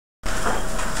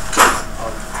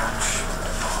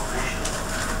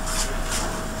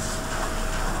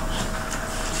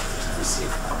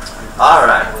All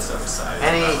right.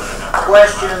 Any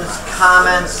questions,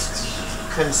 comments,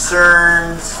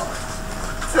 concerns?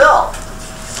 Phil?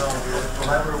 So the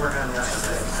lab we were working on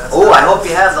yesterday. Oh, I hope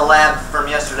you have the lab from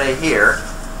yesterday here.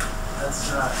 That's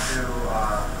not due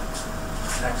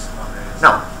next Monday.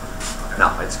 No.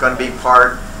 No, it's going to be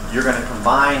part, you're going to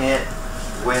combine it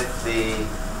with the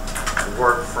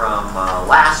work from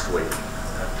last week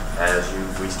as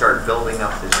we start building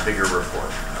up this bigger report.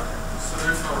 So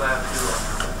there's no lab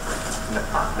due?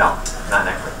 No, not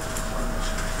next week.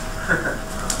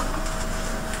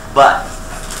 But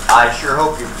I sure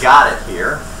hope you've got it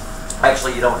here.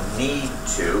 Actually, you don't need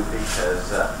to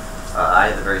because I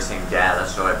have the very same data,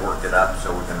 so I've worked it up,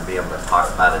 so we're going to be able to talk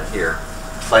about it here.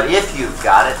 But if you've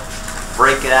got it,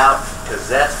 break it out, because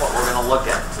that's what we're going to look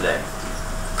at today.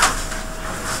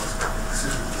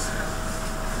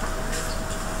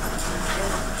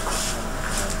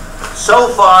 So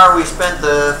far, we spent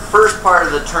the first part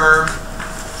of the term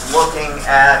looking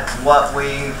at what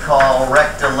we call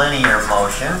rectilinear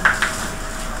motion.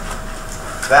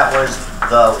 That was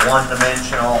the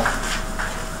one-dimensional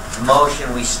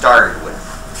motion we started with.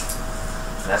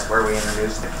 And that's where we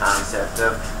introduced the concept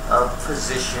of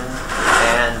position,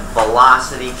 and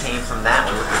velocity came from that.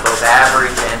 We looked at both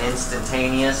average and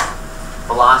instantaneous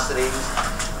velocities.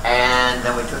 And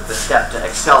then we took the step to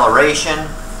acceleration.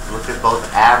 We looked at both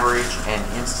average and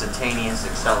instantaneous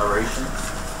acceleration.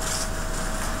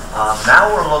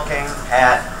 Now we're looking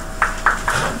at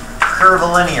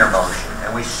curvilinear motion.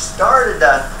 And we started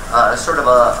sort of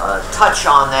a touch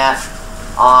on that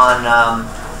on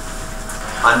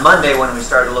Monday when we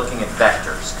started looking at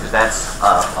vectors, because that's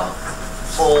a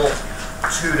full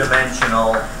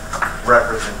two-dimensional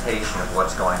representation of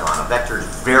what's going on. A vector is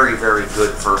very, very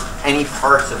good for any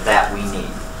parts of that we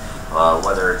need,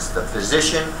 whether it's the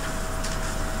position,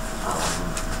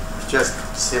 just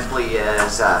simply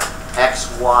as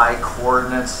x, y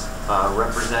coordinates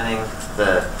representing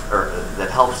that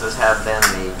helps us have then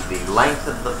the length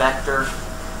of the vector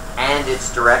and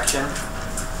its direction.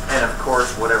 And of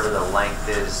course, whatever the length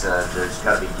is, there's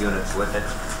got to be units with it.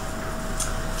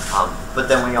 But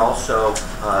then we also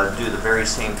do the very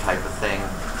same type of thing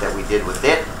that we did with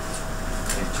it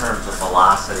in terms of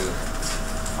velocity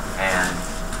and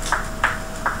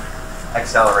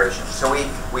acceleration. So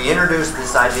we introduced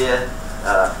this idea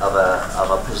of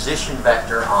a position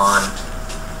vector on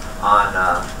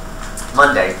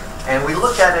Monday, and we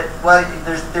looked at it. Well,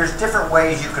 there's different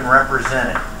ways you can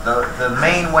represent it. The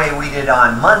main way we did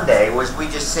on Monday was we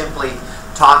just simply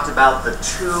talked about the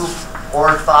two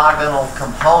orthogonal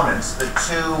components, the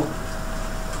two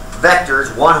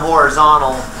vectors, one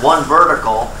horizontal, one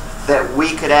vertical, that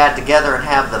we could add together and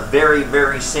have the very,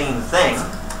 very same thing.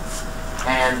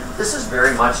 And this is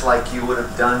very much like you would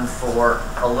have done for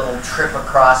a little trip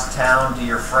across town to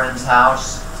your friend's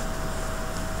house.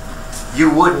 You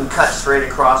wouldn't cut straight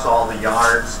across all the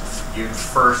yards. You'd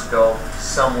first go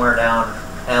somewhere down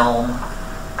Elm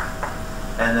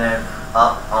and then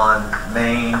up on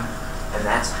Main, and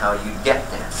that's how you get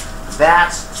there.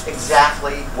 That's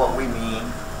exactly what we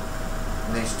mean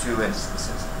in these two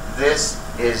instances. This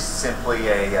is simply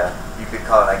you could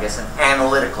call it, I guess, an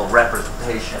analytical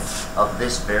representation of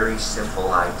this very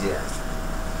simple idea.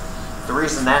 The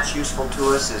reason that's useful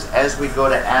to us is as we go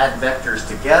to add vectors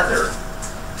together,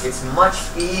 it's much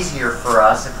easier for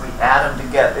us if we add them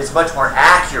together. It's much more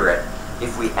accurate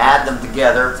if we add them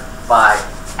together by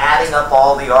adding up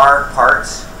all the arc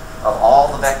parts of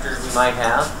all the vectors we might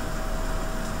have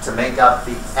to make up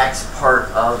the x part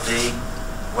of the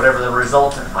whatever the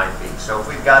resultant might be. So if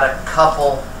we've got a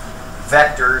couple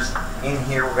vectors in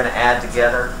here we're going to add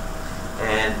together,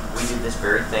 and we did this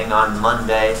very thing on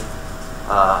Monday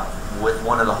with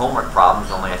one of the homework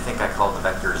problems, only I think I called the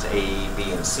vectors A,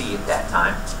 B, and C at that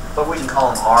time. But we can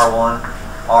call them R1,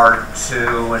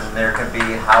 R2, and there can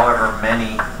be however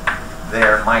many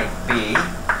there might be.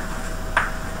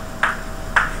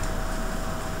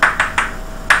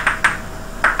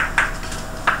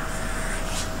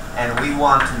 And we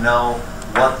want to know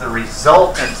what the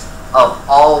resultant of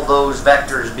all those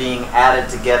vectors being added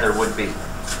together would be.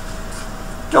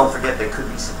 Don't forget they could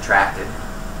be subtracted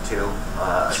too.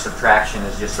 Subtraction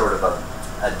is just sort of a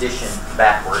addition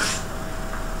backwards.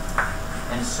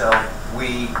 And so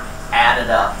we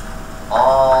added up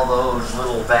all those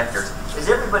little vectors. Is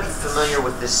everybody familiar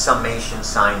with this summation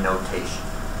sign notation?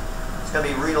 It's going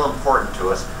to be real important to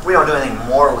us. We don't do anything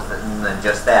more with it than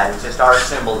just that. It's just our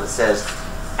symbol that says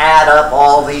add up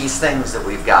all these things that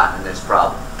we've got in this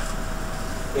problem.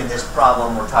 In this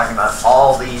problem, we're talking about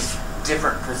all these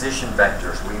different position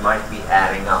vectors we might be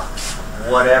adding up,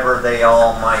 whatever they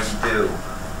all might do.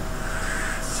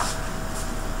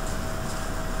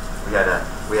 We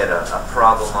had a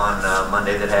problem on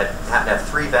Monday that happened to have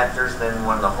 3 vectors. Then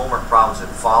one of the homework problems that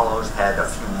follows had a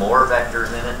few more vectors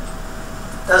in it.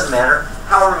 Doesn't matter.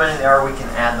 However many there are, we can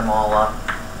add them all up.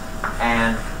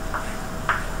 And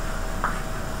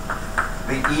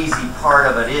the easy part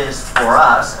of it is for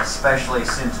us, especially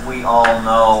since we all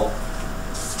know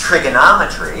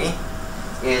trigonometry,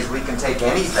 is we can take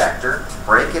any vector,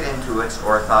 break it into its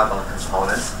orthogonal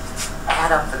components,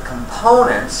 add up the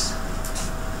components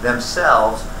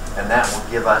themselves, and that will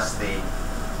give us the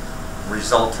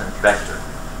resultant vector.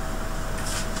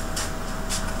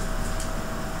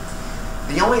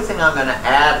 The only thing I'm going to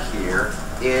add here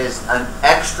is an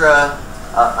extra,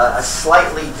 a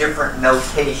slightly different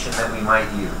notation that we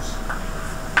might use.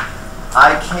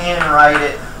 I can write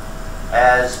it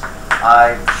as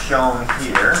I've shown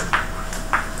here.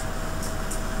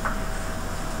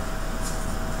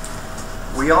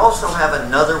 We also have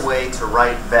another way to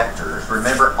write vectors.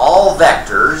 Remember, all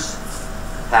vectors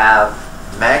have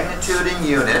magnitude in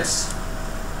units.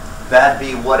 That'd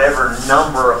be whatever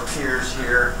number appears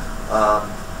here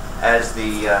as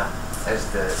the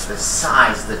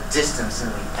size, the distance in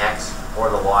the x or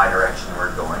the y direction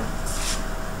we're going.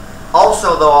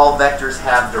 Also, though, all vectors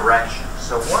have direction.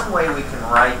 So one way we can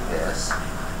write this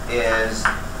is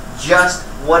just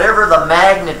whatever the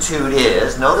magnitude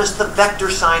is. Notice the vector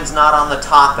sign's not on the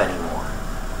top anymore.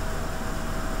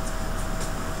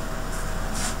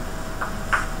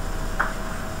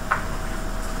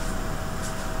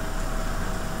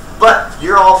 But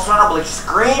you're all probably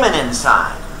screaming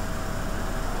inside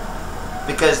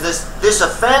because this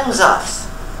offends us.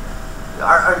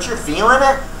 Aren't you feeling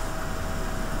it?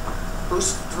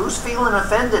 Who's feeling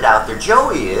offended out there?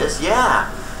 Joey is,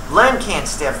 yeah. Len can't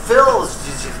stand. Phil's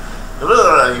just,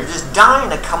 you're just dying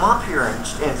to come up here and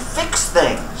fix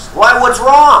things. Why? What's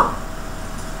wrong?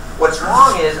 What's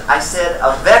wrong is I said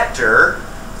a vector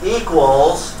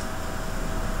equals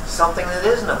something that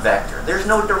isn't a vector. There's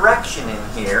no direction in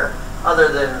here other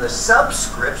than the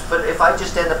subscripts. But if I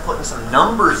just end up putting some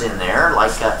numbers in there,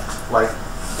 like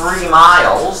 3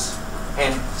 miles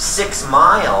and 6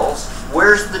 miles,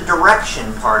 where's the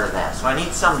direction part of that? So I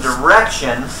need some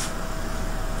direction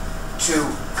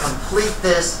to complete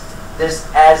this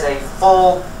as a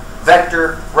full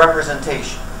vector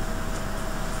representation.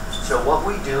 So what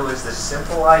we do is the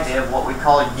simple idea of what we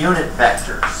call unit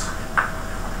vectors.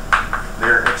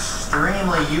 They're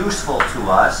extremely useful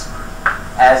to us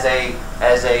as a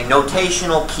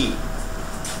notational key.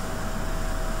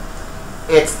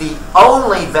 It's the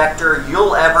only vector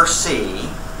you'll ever see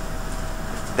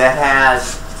that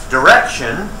has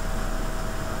direction,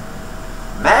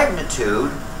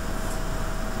 magnitude,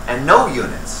 and no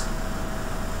units.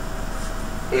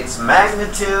 Its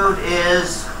magnitude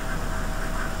is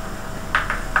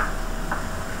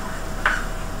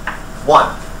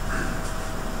 1.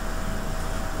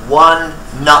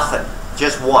 1, nothing.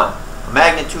 Just 1. A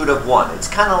magnitude of 1. It's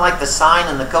kind of like the sine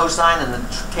and the cosine and the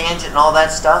tangent and all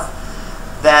that stuff.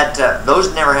 That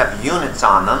those never have units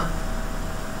on them.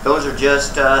 Those are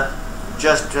just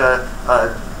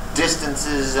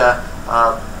distances,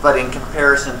 but in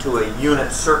comparison to a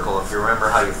unit circle, if you remember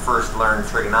how you first learned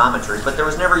trigonometry. But there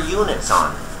was never units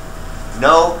on it.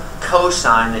 No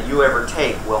cosine that you ever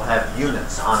take will have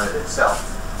units on it itself.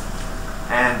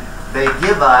 And they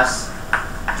give us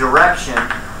direction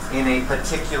in a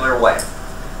particular way.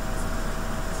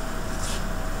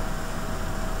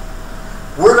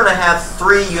 We're going to have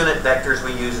 3 unit vectors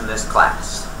we use in this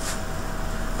class.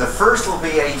 The first will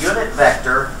be a unit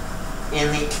vector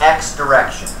in the x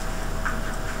direction.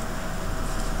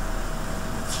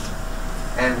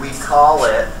 And we call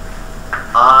it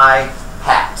I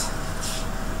hat.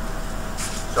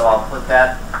 So I'll put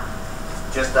that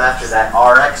just after that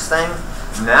Rx thing.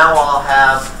 Now I'll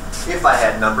have, if I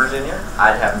had numbers in here,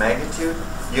 I'd have magnitude,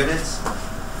 units.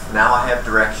 Now I have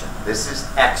direction. This is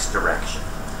x direction.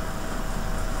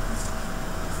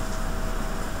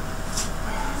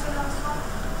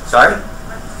 Sorry?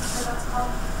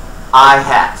 I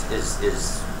hat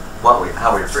is what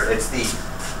how we refer. It's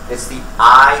the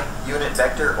I unit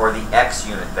vector or the x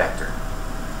unit vector.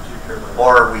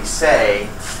 Or we say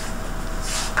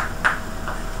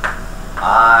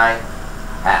I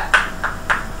hat.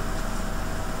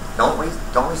 Don't we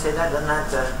say that? Doesn't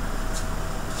that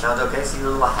sounds okay? See the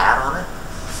little hat on it?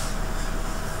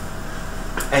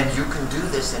 And you can do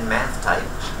this in math type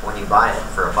when you buy it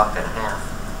for $1.50.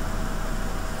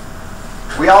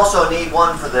 We also need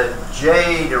one for the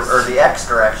J or the X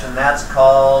direction. That's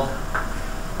called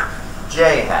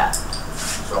J hat.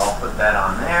 So I'll put that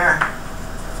on there,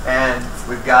 and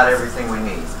we've got everything we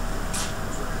need.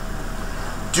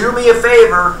 Do me a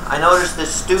favor. I noticed the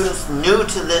students new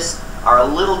to this are a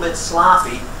little bit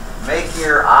sloppy. Make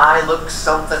your I look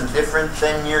something different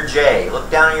than your J. Look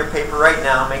down at your paper right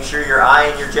now. Make sure your I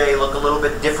and your J look a little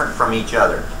bit different from each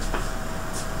other.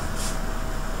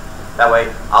 That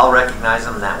way I'll recognize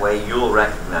them, that way you'll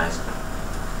recognize them.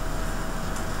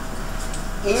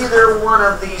 Either one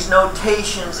of these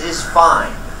notations is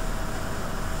fine.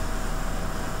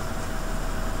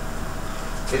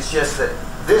 It's just that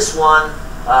this one,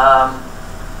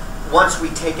 once we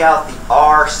take out the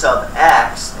R sub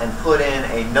x and put in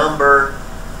a number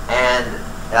and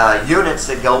units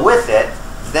that go with it,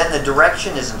 then the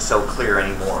direction isn't so clear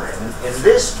anymore. In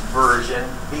this version,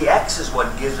 the x is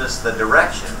what gives us the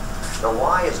direction. The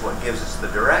y is what gives us the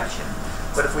direction.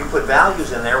 But if we put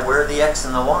values in there, where are the x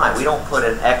and the y? We don't put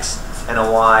an x and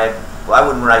a y. Well, I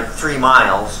wouldn't write 3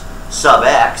 miles sub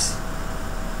x.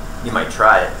 You might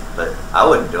try it, but I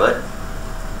wouldn't do it.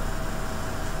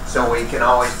 So we can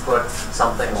always put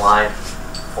something like,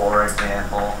 for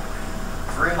example,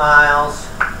 3 miles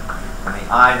in the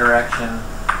I direction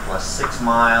plus 6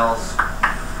 miles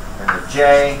in the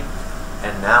J,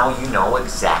 and now you know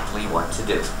exactly what to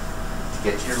do.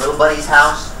 Get to your little buddy's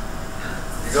house,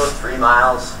 you go 3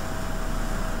 miles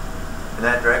in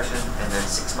that direction, and then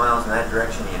 6 miles in that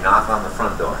direction, and you knock on the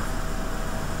front door.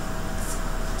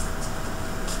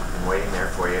 And waiting there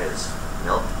for you is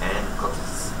milk and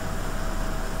cookies.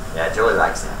 Yeah, Joey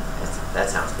likes that. That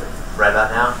sounds good. Right about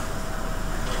now,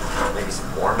 maybe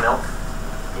some warm milk.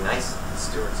 Be nice.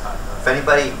 Stuart's hot dog. If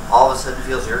anybody all of a sudden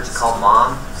feels the urge to call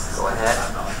mom, go ahead.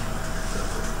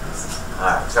 All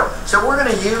right, so we're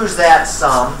going to use that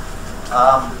sum.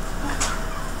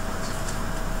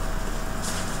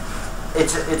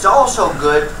 It's also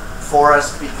good for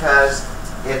us because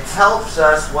it helps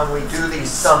us when we do these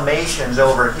summations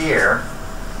over here.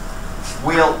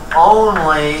 We'll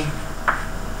only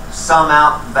sum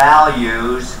out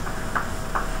values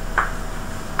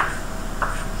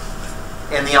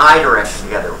in the I direction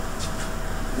together.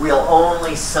 We'll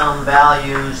only sum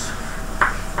values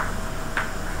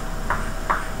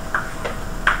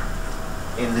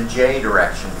in the J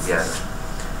direction together.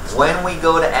 When we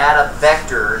go to add up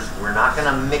vectors, we're not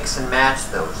going to mix and match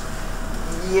those.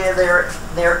 Yeah,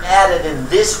 they're added in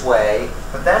this way,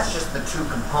 but that's just the two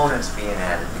components being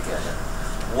added together.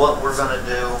 What we're going to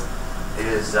do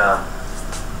is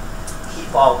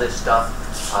keep all this stuff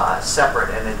separate,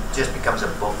 and it just becomes a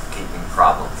bookkeeping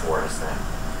problem for us then.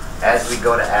 As we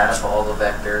go to add up all the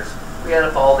vectors, we add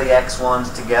up all the x ones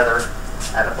together,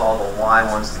 add up all the y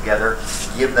ones together,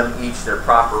 give them each their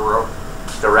proper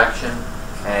direction,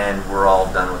 and we're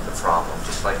all done with the problem,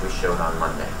 just like we showed on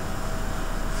Monday.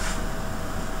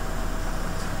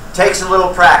 Takes a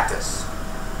little practice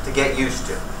to get used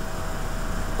to,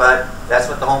 but that's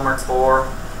what the homework's for.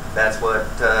 That's what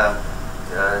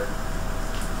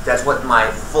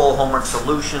my full homework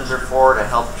solutions are for, to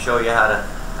help show you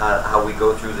how we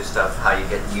go through this stuff, how you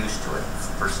get used to it.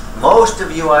 For most of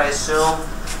you, I assume,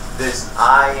 this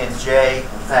I and J,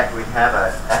 in fact, we'd have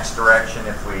an x direction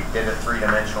if we did a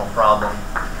three-dimensional problem.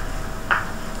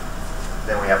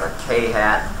 Then we have a k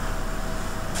hat.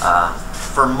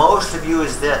 For most of you,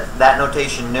 is that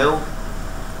notation new?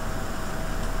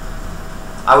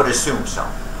 I would assume so.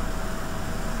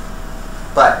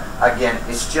 But again,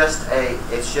 it's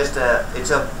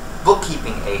a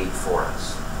bookkeeping aid for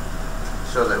us,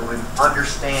 so that we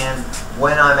understand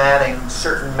when I'm adding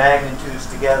certain magnitudes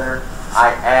together,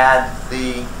 I add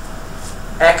the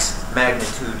x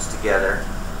magnitudes together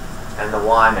and the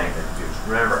y magnitudes.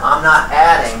 Remember, I'm not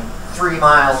adding 3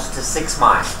 miles to 6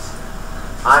 miles.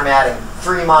 I'm adding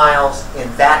 3 miles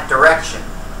in that direction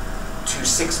to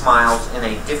 6 miles in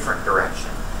a different direction.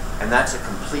 And that's a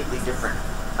completely different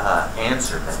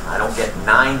answer then. I don't get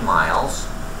 9 miles.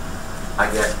 I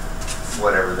get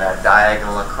whatever that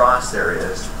diagonal across there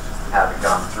is, having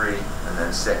gone 3 and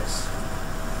then 6.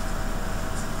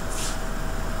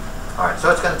 All right,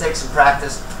 so it's going to take some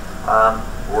practice.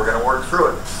 We're going to work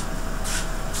through it.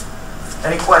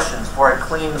 Any questions before I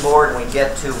clean the board and we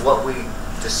get to what we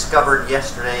discovered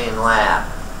yesterday in lab?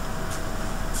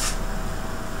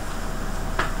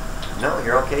 No,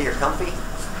 you're okay, you're comfy?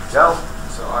 Joe?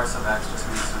 So R sub x just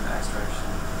means in the x direction,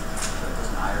 but it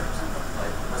doesn't I represent,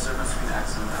 like, what's the difference between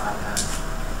x and the I hat?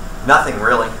 Nothing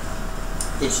really.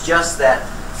 It's just that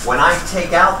when I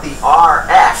take out the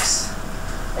Rx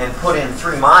and put in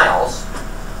 3 miles,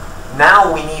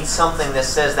 now we need something that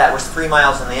says that was 3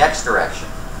 miles in the x direction.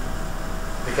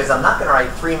 Because I'm not going to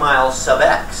write 3 miles sub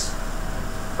x.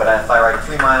 But if I write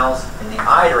 3 miles in the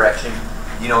I direction,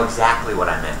 you know exactly what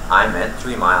I meant. I meant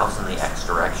 3 miles in the x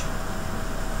direction.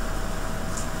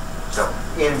 So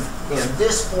in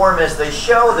this form as they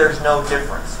show, there's no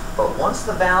difference. But once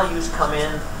the values come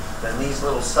in, then these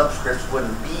little subscripts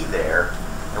wouldn't be there,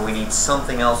 and we need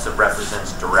something else that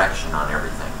represents direction on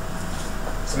everything.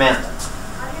 Samantha?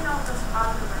 How do you know if it's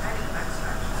positive or negative x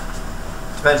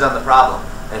direction? Depends on the problem.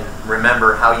 And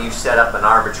remember how you set up an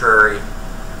arbitrary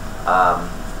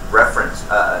reference,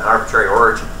 an arbitrary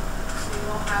origin. So you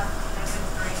won't have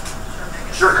 -3 show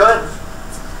negative. Sure could.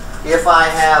 If I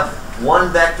have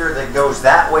one vector that goes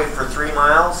that way for 3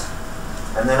 miles,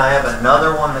 and then I have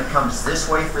another one that comes this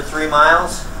way for 3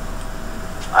 miles,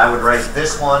 I would write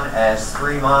this one as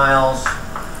 3 miles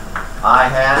I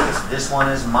hat, this one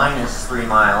is minus 3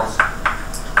 miles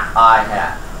I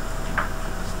hat.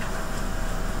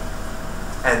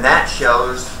 And that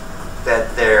shows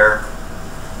that they're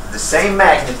the same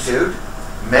magnitude,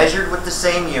 measured with the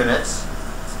same units,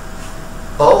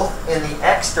 both in the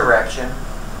x direction,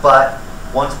 but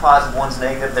one's positive, one's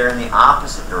negative, they're in the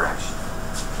opposite direction.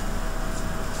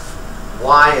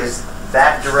 Why is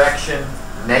that direction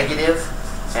negative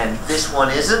and this one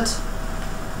isn't?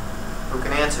 Who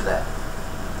can answer that?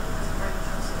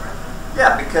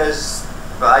 Yeah, because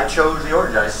I chose the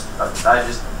origin.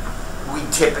 We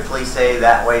typically say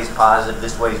that way's positive,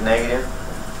 this way's negative.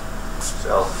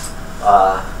 So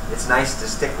it's nice to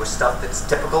stick with stuff that's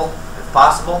typical, if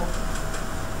possible.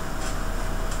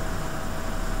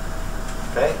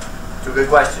 Okay, 2 good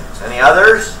questions. Any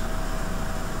others?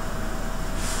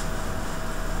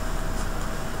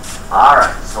 All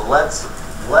right, so let's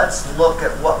look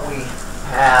at what we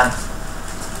had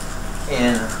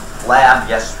in lab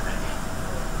yesterday.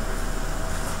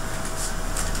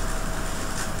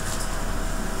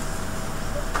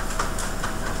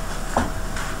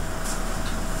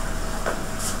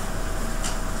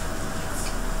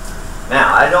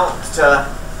 Now, I don't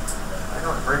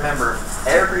remember if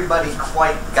everybody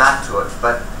quite got to it,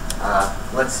 but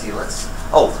let's see.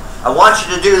 I want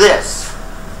you to do this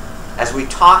as we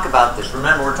talk about this.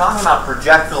 Remember, we're talking about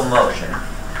projectile motion.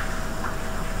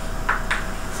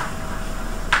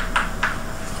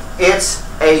 It's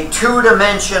a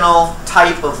 2-dimensional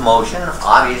type of motion.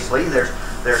 Obviously,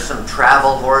 there's some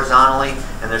travel horizontally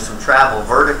and there's some travel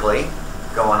vertically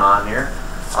going on here.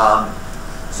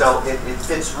 So it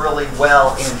fits really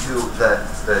well into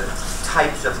the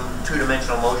types of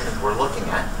 2-dimensional motions we're looking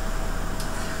at.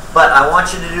 But I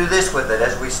want you to do this with it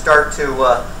as we start to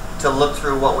look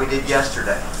through what we did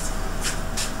yesterday.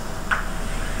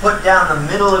 Put down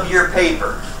the middle of your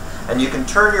paper, and you can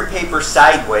turn your paper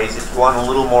sideways if you want a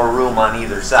little more room on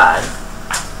either side.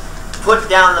 Put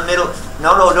down the middle.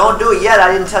 No, don't do it yet. I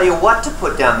didn't tell you what to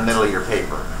put down the middle of your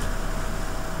paper.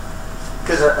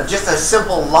 Because just a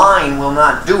simple line will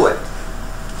not do it.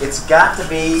 It's got to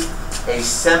be a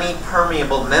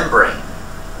semi-permeable membrane.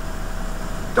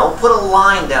 Don't put a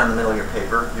line down the middle of your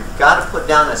paper. You've got to put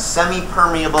down a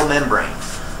semi-permeable membrane.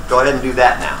 Go ahead and do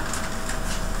that now.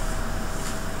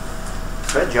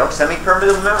 Good, Joe.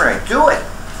 Semi-permeable membrane. Do it.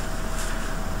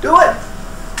 Do it.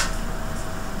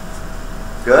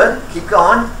 Good. Keep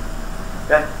going.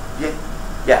 Okay.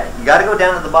 Yeah, you got to go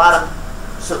down to the bottom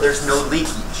so there's no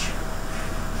leakage.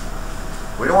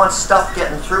 We don't want stuff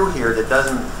getting through here that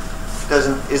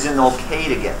isn't okay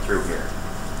to get through here.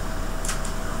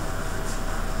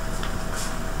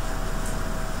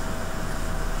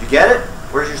 Did you get it?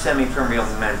 Where's your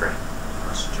semi-permeable membrane?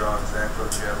 Let's draw exactly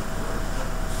what you have.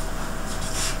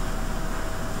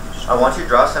 I want you to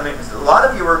draw semi. A lot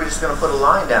of you were just going to put a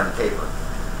line down the paper.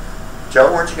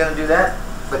 Joe, weren't you going to do that?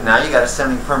 But now you got a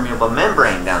semi-permeable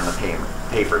membrane down the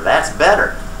paper. That's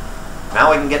better.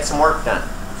 Now we can get some work done.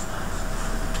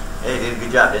 Hey, you did a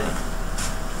good job, didn't you?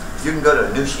 You can go to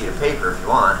a new sheet of paper if you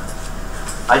want.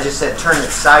 I just said turn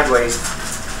it sideways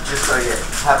just so you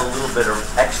have a little bit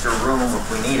of extra room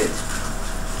if we need it.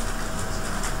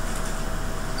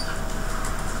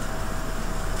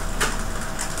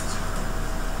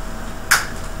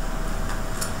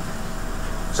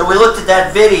 So we looked at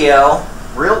that video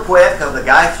real quick of the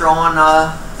guy throwing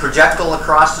a projectile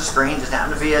across the screen, just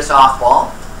happened to be a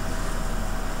softball.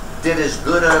 Did as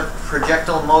good a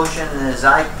projectile motion as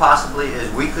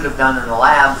we could have done in the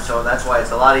lab, so that's why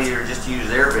it's a lot easier just to use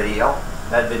their video,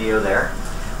 that video there.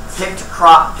 Picked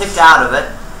out of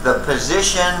it the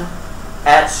position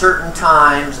at certain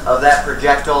times of that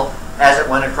projectile as it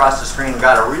went across the screen,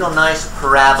 got a real nice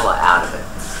parabola out of it.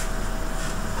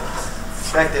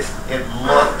 In fact, it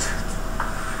looked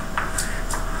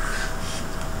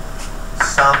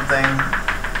something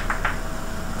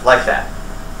like that.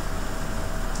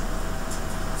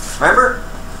 Remember?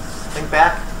 Think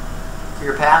back to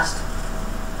your past.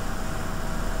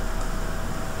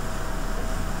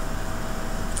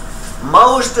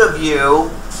 most of you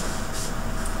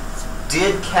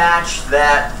did catch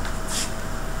that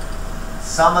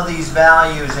some of these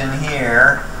values in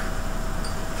here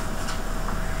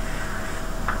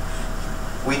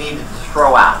we needed to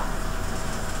throw out.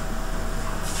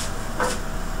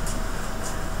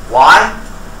 Why?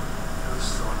 It was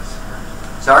still in his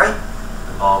hand. Sorry?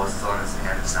 The ball was still in his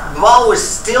hand. It's not. The ball was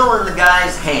still in the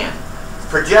guy's hand.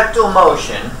 Projectile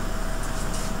motion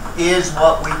is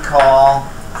what we call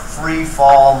free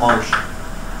fall motion.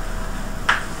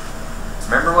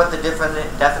 Remember what the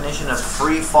definition of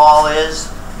free fall is?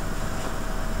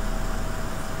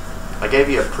 I gave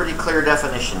you a pretty clear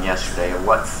definition yesterday of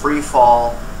what free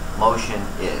fall motion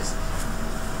is.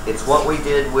 It's what we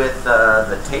did with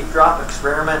the tape drop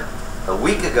experiment a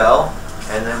week ago,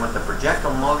 and then with the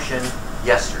projectile motion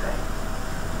yesterday.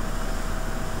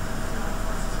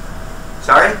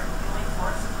 Sorry?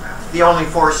 The only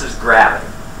force is gravity.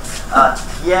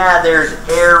 Yeah, there's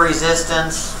air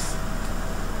resistance,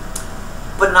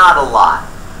 but not a lot.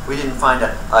 We didn't find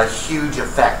a huge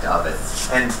effect of it.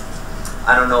 And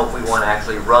I don't know if we want to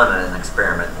actually run an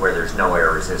experiment where there's no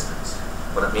air resistance.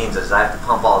 What it means is I have to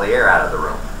pump all the air out of the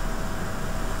room.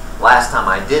 Last time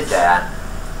I did that,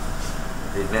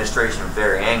 the administration was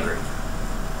very angry.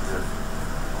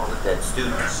 All the dead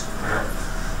students.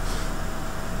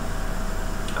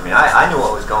 I mean, I knew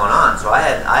what was going on, so I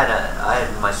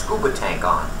had my scuba tank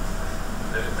on.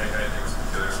 They didn't make anything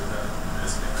particular with that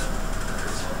incident.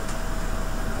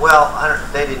 Well,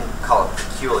 they didn't call it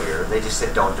peculiar. They just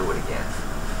said, don't do it again.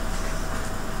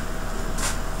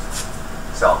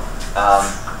 So,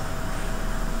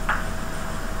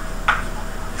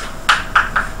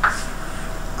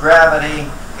 gravity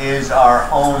is our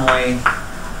only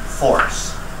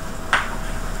force.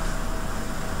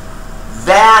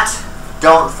 That,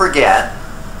 don't forget,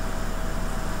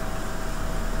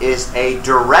 is a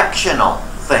directional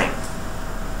thing.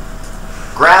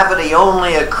 Gravity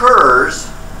only occurs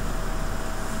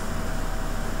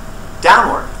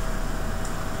downward.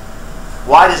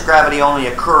 Why does gravity only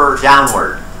occur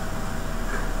downward?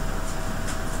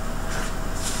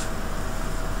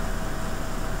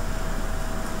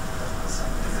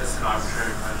 Is this an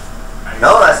arbitrary question?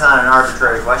 No, that's not an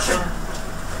arbitrary question.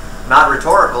 Not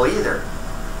rhetorical either.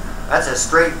 That's a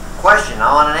straight question.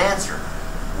 I want an answer.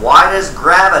 Why does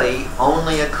gravity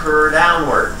only occur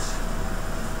downwards?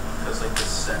 Because like the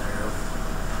center of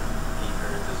the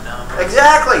Earth is down.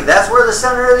 Exactly. That's where the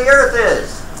center of the Earth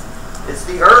is. It's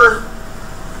the Earth.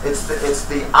 It's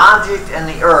the object and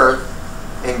the Earth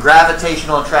in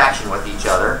gravitational attraction with each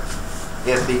other.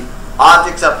 If the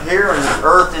object's up here and the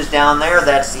Earth is down there,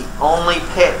 that's the only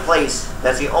place,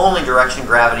 that's the only direction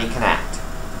gravity can act.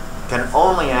 Can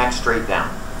only act straight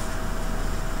down.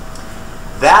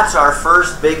 That's our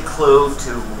first big clue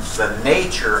to the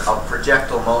nature of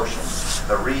projectile motion,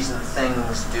 the reason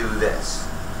things do this.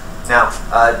 Now,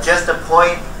 just a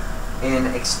point in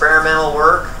experimental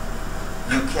work,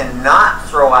 you cannot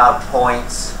throw out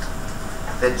points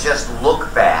that just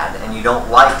look bad and you don't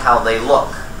like how they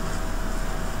look.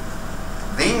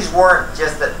 These weren't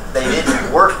just that they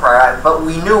didn't work right, but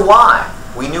we knew why.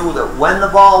 We knew that when the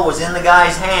ball was in the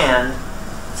guy's hand,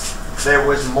 there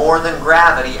was more than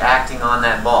gravity acting on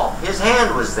that ball. His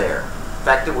hand was there. In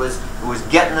fact, it was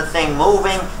getting the thing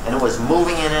moving, and it was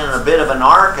moving it in a bit of an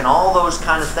arc, and all those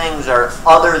kind of things are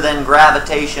other than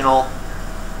gravitational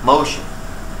motion.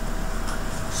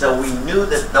 So we knew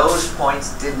that those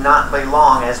points did not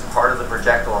belong as part of the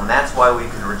projectile, and that's why we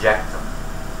could reject them.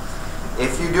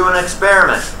 If you do an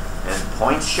experiment and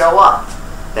points show up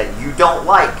that you don't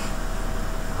like,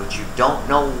 but you don't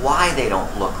know why they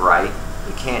don't look right,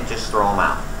 you can't just throw them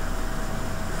out.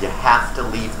 You have to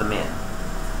leave them in.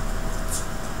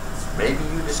 Maybe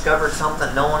you discovered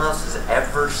something no one else has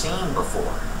ever seen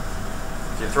before.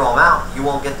 If you throw them out, you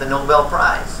won't get the Nobel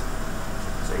Prize.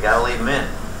 So you got to leave them in.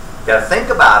 You got to think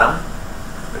about them,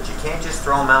 but you can't just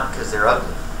throw them out because they're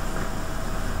ugly.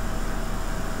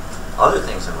 Other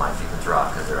things in life you can throw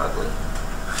out because they're ugly.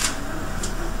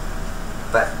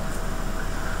 But,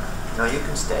 no, you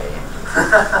can stay.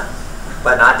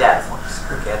 But not dad's ones.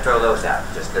 You can't throw those out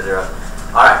just because they're ugly.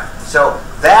 Alright, so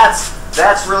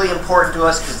that's really important to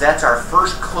us because that's our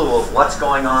first clue of what's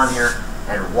going on here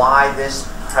and why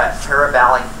this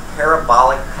parabolic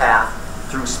path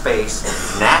through space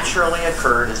naturally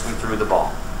occurred as we threw the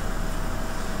ball.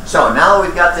 So now that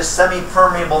we've got this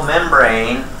semi-permeable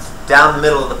membrane down the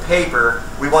middle of the paper,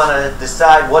 we want to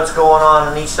decide what's going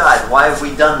on each side. Why have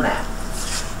we done that?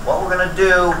 What we're going to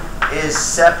do is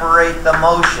separate the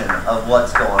motion of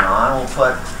what's going on. We'll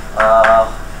put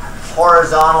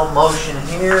horizontal motion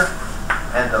here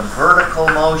and the vertical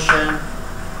motion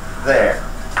there.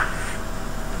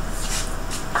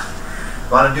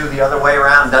 Want to do the other way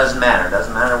around? Doesn't matter.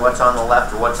 Doesn't matter what's on the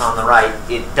left or what's on the right.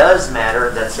 It does matter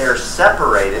that they're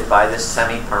separated by this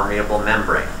semi-permeable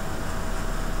membrane.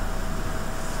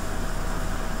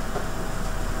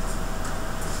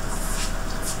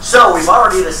 So we've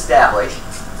already established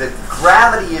that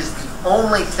gravity is the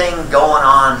only thing going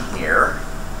on here.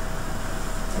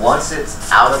 Once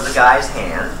it's out of the guy's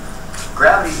hand,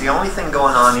 gravity is the only thing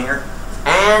going on here,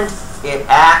 and it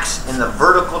acts in the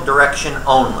vertical direction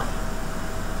only.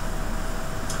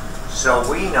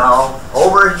 So we know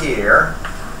over here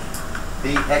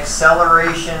the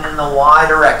acceleration in the y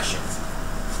direction.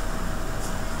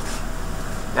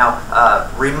 Now,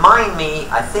 remind me,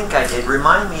 I think I did,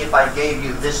 remind me if I gave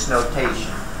you this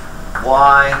notation.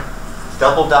 Y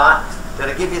double dot. Did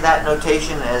I give you that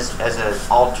notation as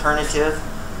an alternative?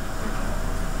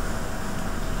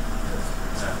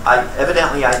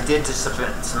 Evidently I did to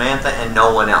Samantha and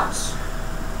no one else.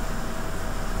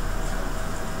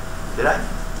 Did I?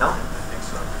 No?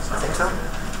 I think so.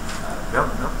 No,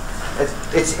 no.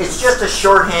 It's just a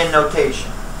shorthand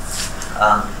notation.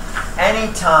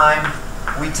 Anytime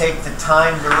we take the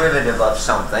time derivative of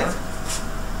something,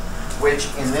 which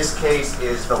in this case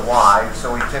is the y,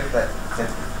 so we took the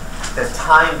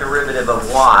time derivative of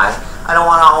y, I don't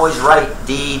want to always write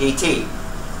d dt,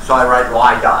 so I write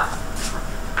y dot.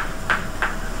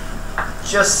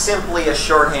 Just simply a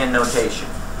shorthand notation.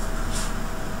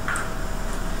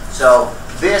 So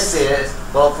this is,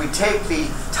 well, if we take the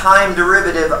time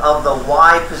derivative of the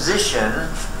y position,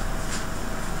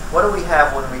 what do we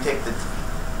have when we take the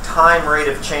time rate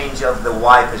of change of the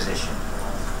y position?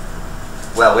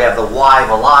 Well, we have the y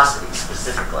velocity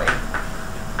specifically.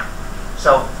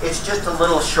 So it's just a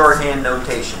little shorthand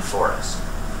notation for us.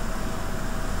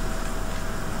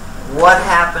 What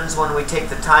happens when we take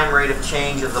the time rate of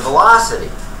change of the velocity?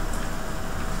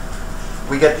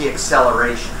 We get the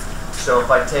acceleration. So if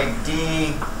I take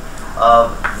d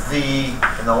of v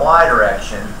in the y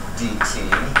direction, dt,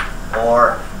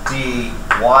 or dy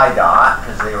dot,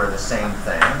 because they were the same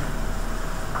thing,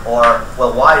 or,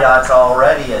 well, y dot's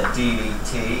already a d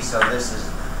dt, so this is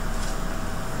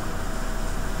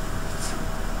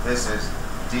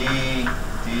d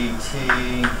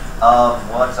dt of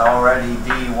what's already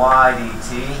dy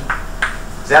dt.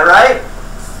 Is that right?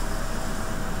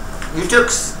 You took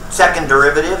second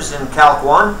derivatives in Calc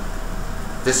 1.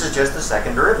 This is just the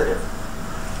second derivative.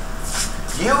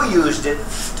 You used it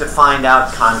to find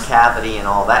out concavity and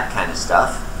all that kind of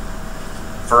stuff.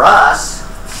 For us,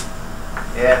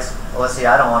 it's, well, let's see,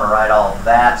 I don't want to write all of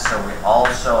that, so we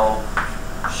also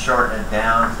shorten it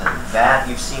down to that.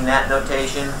 You've seen that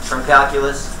notation from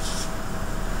calculus?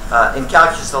 In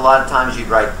calculus, a lot of times you'd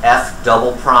write f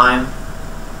double prime.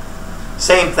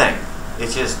 Same thing.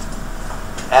 It's just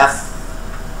f.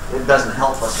 It doesn't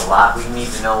help us a lot. We need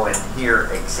to know in here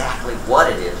exactly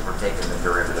what it is we're taking the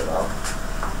derivative of.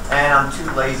 And I'm too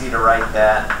lazy to write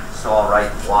that, so I'll write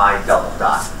y double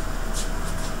dot.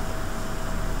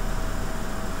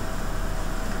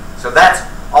 So that's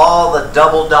all the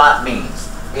double dot means.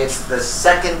 It's the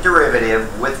second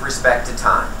derivative with respect to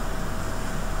time.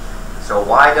 So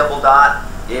y double dot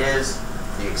is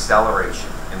the acceleration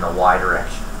in the y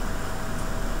direction.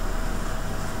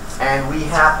 And we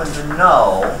happen to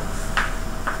know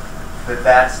that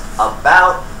that's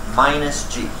about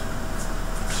minus g.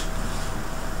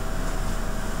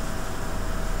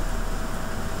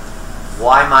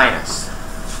 Y minus.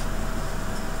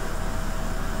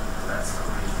 That's the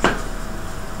way you chose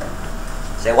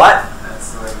it. Say what?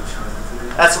 That's the way you chose it to be.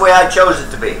 That's the way I chose it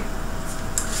to be.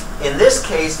 In this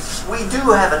case, we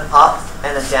do have an up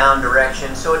and a down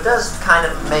direction, so it does kind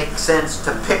of make sense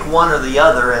to pick one or the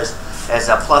other as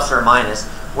a plus or minus.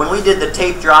 When we did the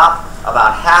tape drop,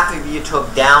 about half of you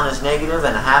took down as negative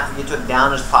and half of you took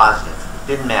down as positive.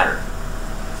 Didn't matter.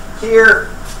 Here,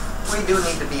 we do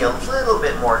need to be a little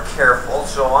bit more careful,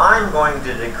 so I'm going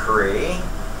to decree,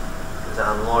 because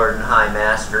I'm Lord and High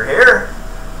Master here,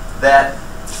 that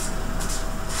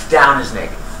down is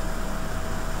negative.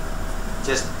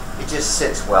 It just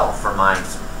sits well for my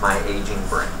aging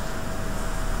brain.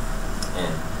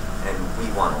 And we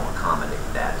want to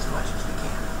accommodate that as much as we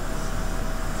can.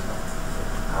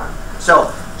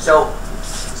 So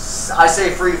I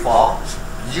say free fall.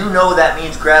 You know that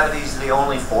means gravity is the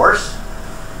only force.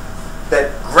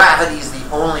 That gravity is the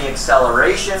only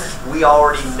acceleration. We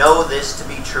already know this to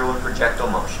be true in projectile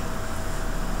motion.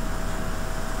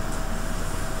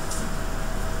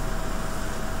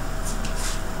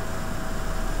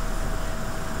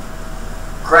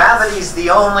 Gravity is the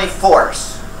only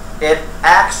force. It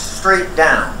acts straight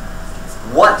down.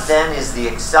 What then is the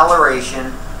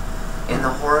acceleration in the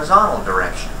horizontal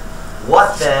direction.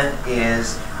 What then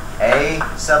is A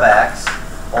sub x,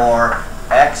 or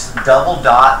x double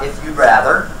dot if you'd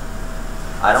rather?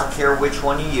 I don't care which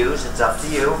one you use, it's up to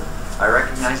you. I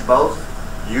recognize both.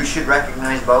 You should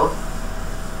recognize both.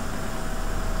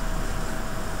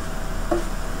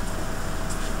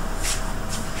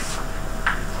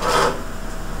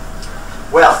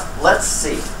 Well, let's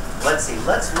see. Let's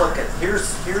look at,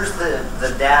 here's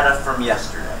the data from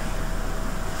yesterday.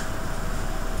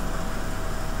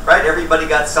 Right? Everybody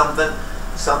got something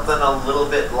a little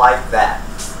bit like that.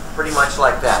 Pretty much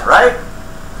like that, right?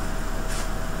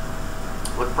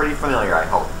 Look pretty familiar, I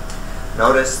hope.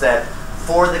 Notice that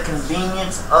for the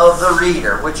convenience of the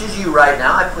reader, which is you right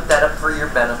now, I put that up for your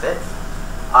benefit.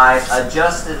 I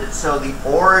adjusted it so the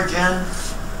origin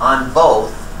on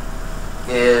both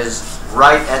is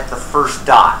right at the first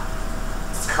dot.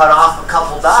 Cut off a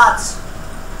couple dots,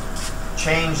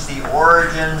 change the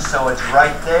origin so it's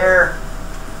right there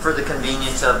for the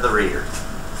convenience of the reader,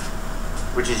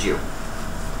 which is you.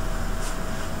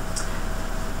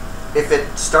 If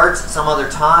it starts at some other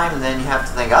time, then you have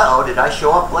to think, uh-oh, did I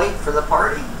show up late for the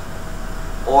party?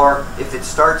 Or if it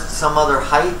starts at some other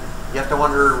height, you have to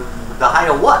wonder, the height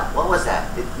of what? What was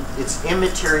that? It's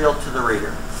immaterial to the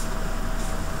reader.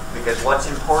 Because what's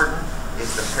important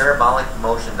is the parabolic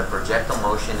motion, the projectile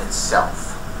motion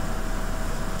itself.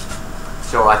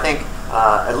 So I think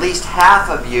at least half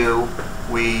of you,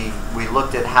 we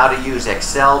looked at how to use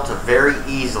Excel to very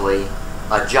easily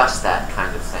adjust that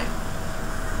kind of thing.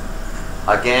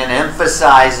 Again,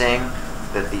 emphasizing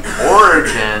that the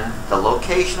origin, the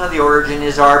location of the origin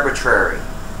is arbitrary.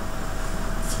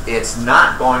 It's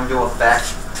not going to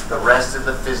affect the rest of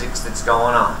the physics that's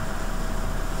going on.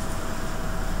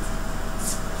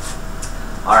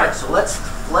 All right, so let's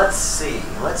see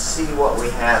what we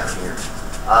have here.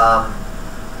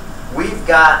 We've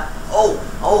got,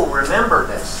 remember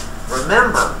this.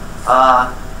 Remember,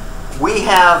 we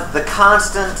have the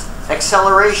constant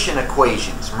acceleration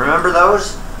equations. Remember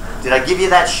those? Did I give you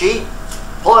that sheet?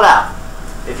 Pull it out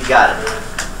if you got it.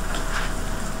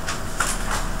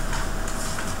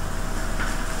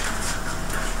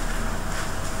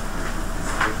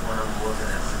 Which one I'm looking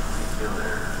at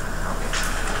particular? Okay.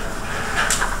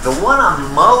 The one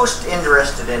I'm most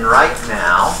interested in right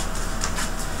now,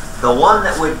 the one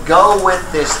that would go with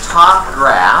this top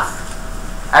graph,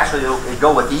 actually it would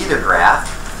go with either graph,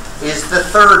 is the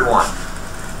third one.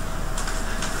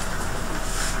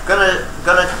 Gonna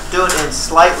do it in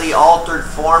slightly altered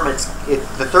form.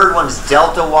 The third one is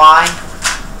delta y.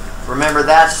 Remember,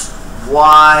 that's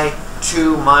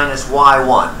y2 minus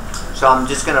y1. So I'm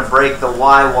just going to break the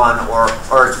y1, or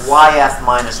it's yf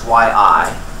minus yi.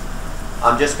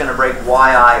 I'm just going to break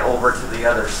yi over to the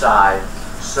other side.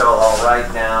 So I'll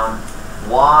write down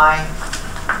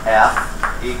yf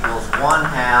equals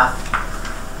 1/2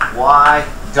 y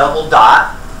double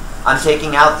dot. I'm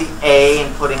taking out the a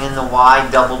and putting in the y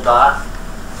double dot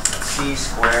c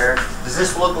squared. Does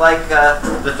this look like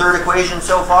the third equation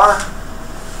so far?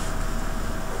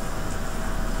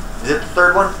 Is it the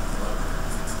third one?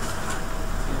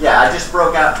 Yeah, I just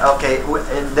broke out. Okay,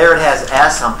 and there it has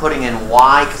s. I'm putting in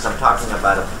y because I'm talking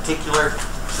about a particular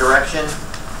direction,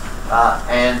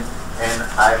 and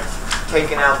I've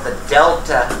taken out the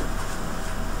delta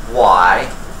y,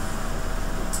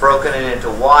 broken it into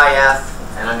yf.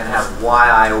 And I'm going to have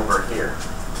yi over here.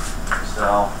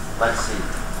 So let's see.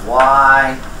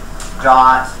 Y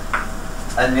dot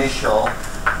initial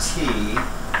t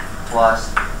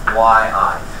plus yi.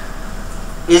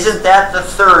 Isn't that the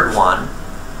third one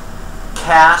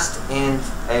cast in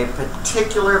a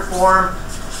particular form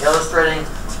illustrating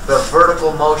the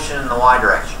vertical motion in the y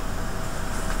direction?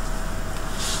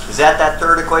 Is that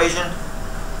third equation?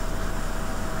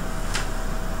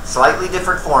 Slightly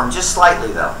different form, just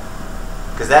slightly though.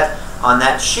 Because on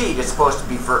that sheet, it's supposed to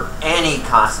be for any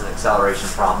constant acceleration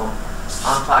problem.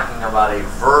 I'm talking about a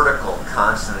vertical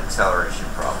constant acceleration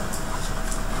problem.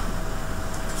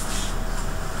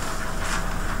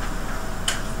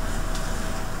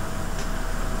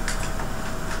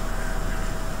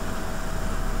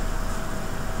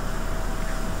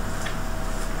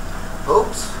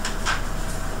 Oops.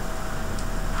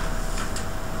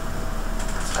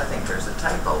 I think there's a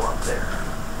typo up there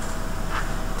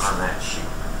on that sheet.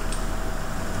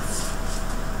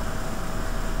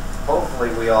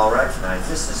 Hopefully we all recognize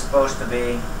this is supposed to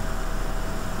be,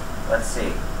 let's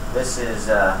see, this is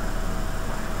 1/2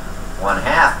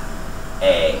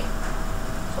 a.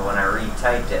 So when I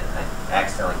retyped it, I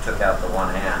accidentally took out the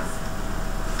 1/2.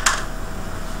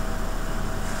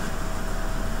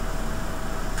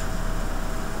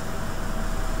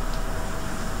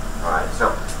 Alright,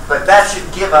 so, but that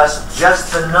should give us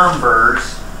just the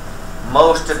numbers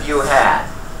most of you had.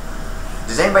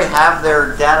 Does anybody have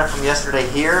their data from yesterday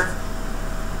here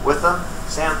with them?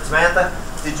 Samantha,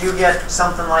 did you get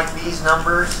something like these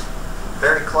numbers?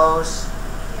 Very close?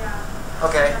 Yeah.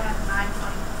 Okay. I had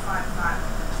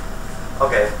 9.55.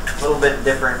 Okay, a little bit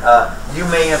different. You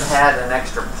may have had an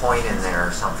extra point in there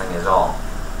or something is all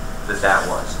that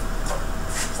was.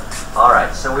 All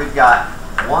right, so we've got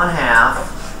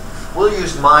 1/2. We'll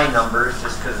use my numbers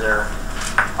just because they're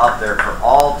up there for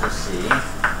all to see.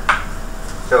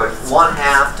 So it's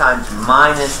 1/2 times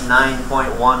minus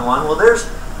 9.11. Well,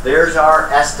 there's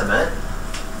our estimate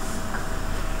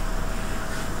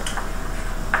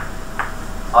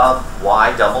of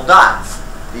y double dot,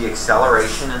 the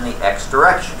acceleration in the x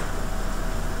direction.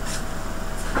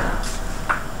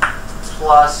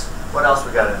 Plus, what else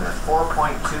we got in there?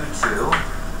 4.22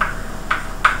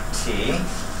 t.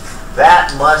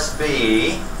 That must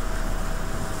be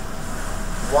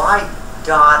y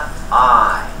dot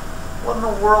I. What in the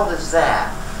world is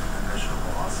that? Initial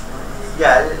velocity.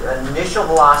 Yeah, initial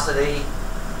velocity.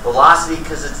 Velocity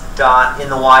because it's dot in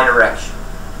the y direction.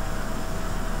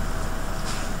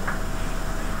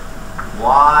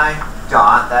 Y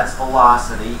dot, that's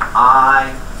velocity.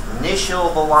 I, initial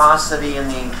velocity in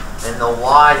the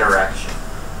y direction.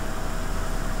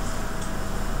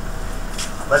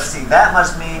 Let's see, that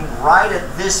must mean right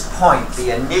at this point, the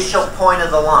initial point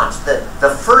of the launch,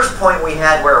 the first point we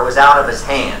had where it was out of his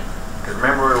hand. Because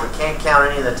remember, we can't count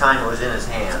any of the time it was in his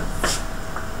hand.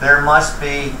 There must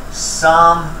be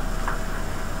some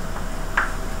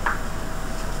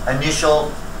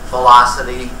initial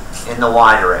velocity in the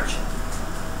y direction.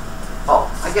 Oh,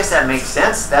 I guess that makes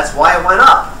sense. That's why it went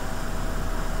up.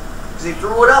 Because he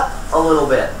threw it up a little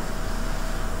bit.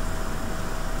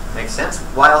 Makes sense.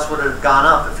 Why else would it have gone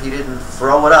up if he didn't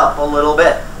throw it up a little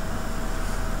bit?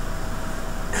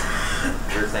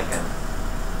 You're thinking,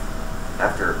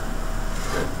 after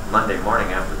Monday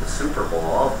morning after the Super Bowl,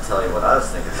 I'll tell you what I was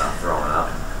thinking about throwing up.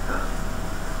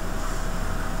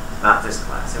 Not this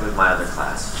class. It was my other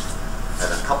class. I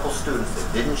had a couple students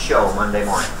that didn't show Monday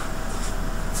morning.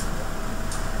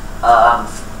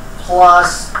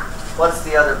 Plus, what's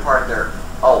the other part there?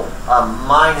 Oh,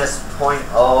 minus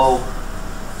 0.028.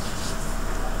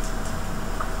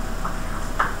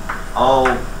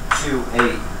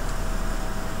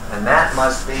 And that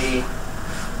must be,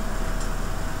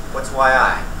 what's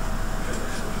YI?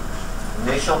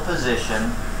 Initial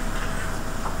position.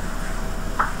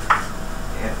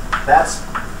 And that's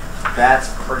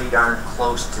pretty darn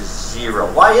close to 0.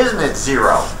 Why isn't it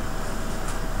 0?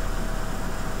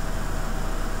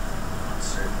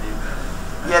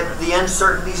 Yeah, the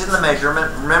uncertainties in the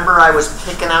measurement. Remember, I was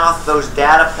picking out those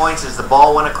data points as the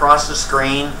ball went across the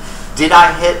screen. Did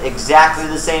I hit exactly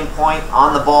the same point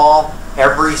on the ball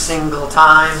every single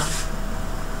time?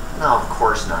 No, of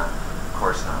course not. Of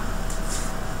course not.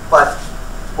 But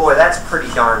boy, that's pretty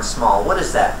darn small. What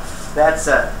is that? That's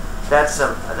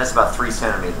about 3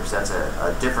 centimeters. That's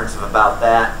a difference of about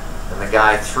that, and the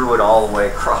guy threw it all the way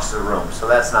across the room. So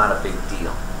that's not a big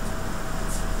deal.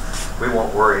 We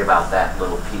won't worry about that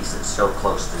little piece. It's so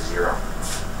close to 0.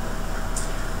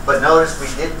 But notice we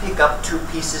did pick up 2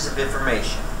 pieces of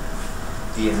information.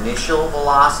 The initial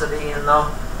velocity in the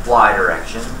y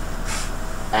direction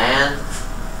and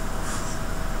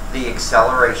the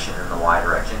acceleration in the y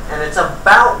direction. And it's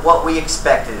about what we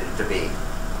expected it to be.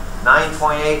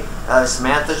 9.8.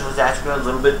 Samantha's was actually a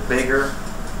little bit bigger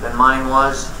than mine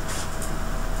was.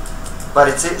 But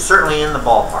it's certainly in the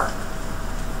ballpark.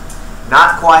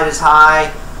 Not quite as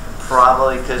high,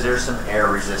 probably because there's some air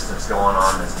resistance going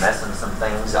on that's messing some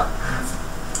things up.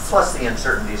 Plus the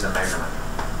uncertainties of measurement.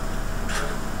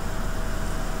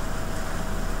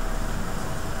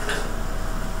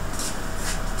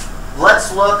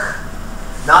 Let's look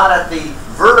not at the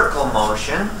vertical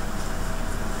motion.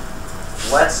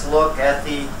 Let's look at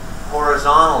the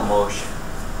horizontal motion.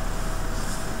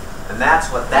 And that's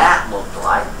what that looked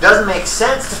like. Doesn't make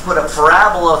sense to put a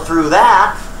parabola through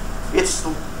that. It's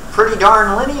pretty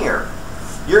darn linear.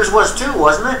 Yours was too,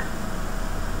 wasn't it?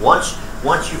 Once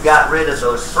you got rid of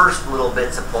those first little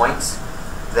bits of points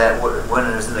that when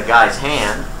it was in the guy's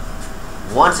hand,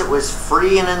 once it was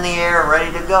free and in the air and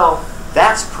ready to go,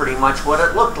 that's pretty much what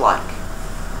it looked like.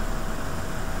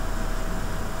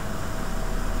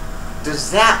 Does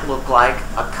that look like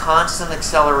a constant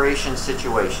acceleration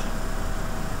situation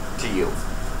to you?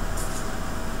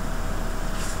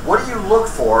 What do you look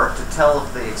for to tell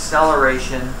if the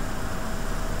acceleration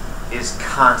is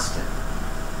constant?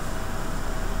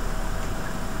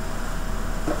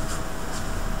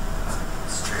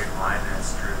 Straight line and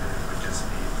its derivative would just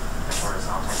be the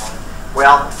horizontal line.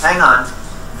 Well, hang on.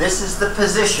 This is the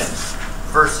position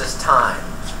versus time.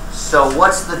 So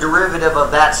what's the derivative of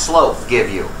that slope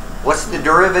give you? What's the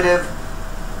derivative?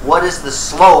 What is the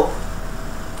slope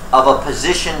of a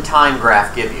position time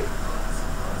graph give you?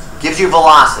 Gives you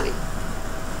velocity.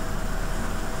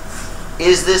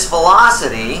 Is this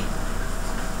velocity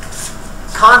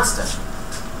constant?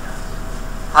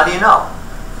 How do you know?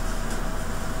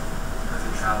 Because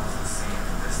it travels the same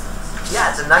distance. Yeah,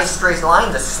 it's a nice straight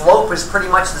line. The slope is pretty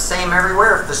much the same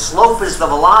everywhere. If the slope is the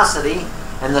velocity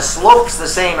and the slope's the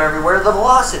same everywhere, the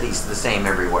velocity's the same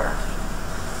everywhere.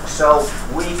 So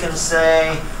we can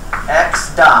say x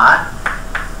dot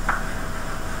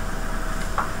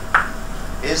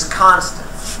is constant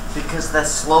because the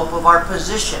slope of our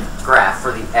position graph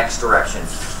for the x direction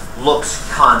looks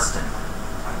constant.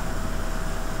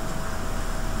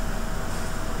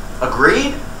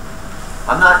 Agreed?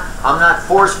 I'm not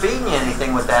force feeding you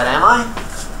anything with that, am I?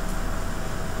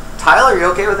 Tyler, you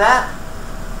okay with that?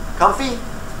 Comfy?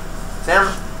 Sam?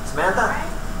 Samantha? Why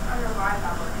are your y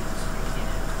values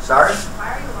repeated? Sorry?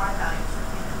 Why are your y values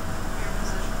repeated for your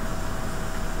position?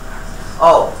 Axis?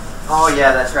 Oh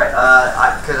yeah, that's right.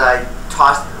 Because I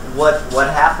tossed. What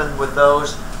happened with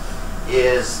those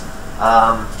is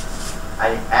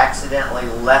I accidentally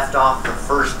left off the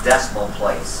first decimal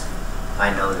place.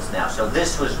 I notice now. So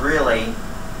this was really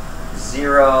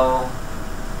 0.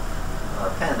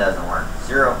 Pen doesn't work.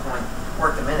 0.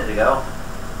 Worked a minute ago.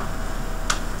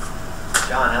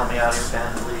 John, help me out here,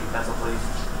 pen, please, pencil, please.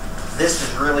 This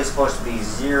is really supposed to be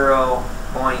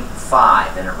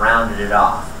 0.5, and it rounded it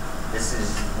off. This is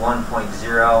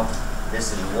 1.0.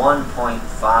 This is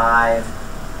 1.5.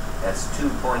 That's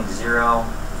 2.0.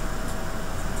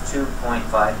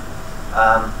 2.5.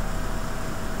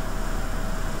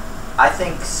 I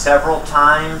think several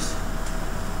times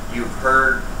you've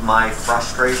heard my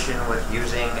frustration with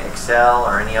using Excel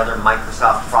or any other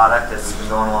Microsoft product as we've been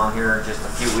going along here. Just a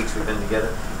few weeks we've been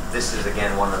together. This is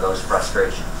again one of those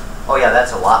frustrations. Oh yeah,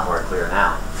 that's a lot more clear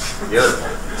now. Beautiful.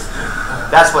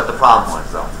 That's what the problem was,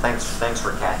 though. Thanks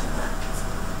for catching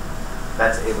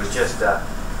that. It was just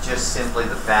simply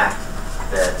the fact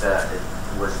that it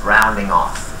was rounding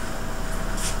off.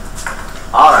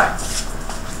 All right.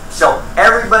 So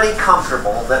everybody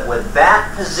comfortable that with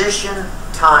that position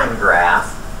time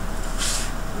graph,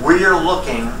 we are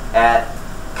looking at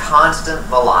constant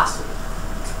velocity.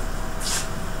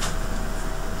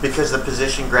 Because the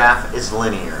position graph is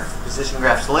linear. Position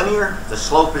graph's linear, the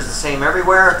slope is the same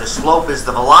everywhere, the slope is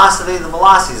the velocity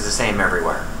is the same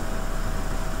everywhere.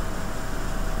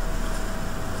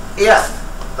 If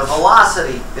the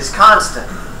velocity is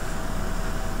constant,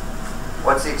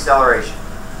 what's the acceleration?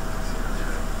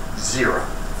 0.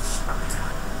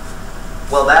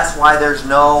 Well, that's why there's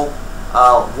no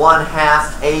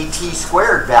 1/2 AT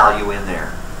squared value in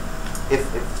there.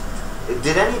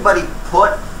 Did anybody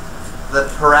put the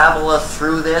parabola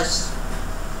through this?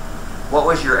 What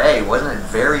was your A? Wasn't it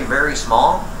very, very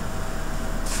small?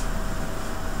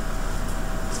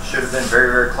 Should have been very,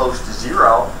 very close to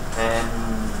 0. And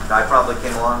I probably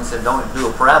came along and said, don't do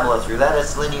a parabola through that.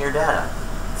 It's linear data.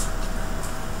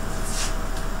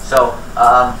 So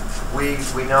we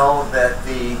know that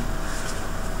the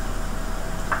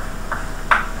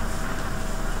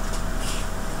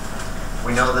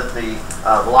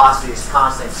velocity is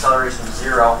constant, acceleration is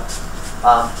 0.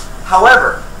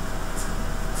 However,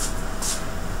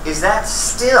 is that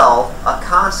still a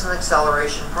constant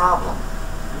acceleration problem?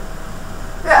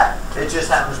 Yeah, it just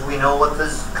happens we know what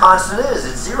this constant is.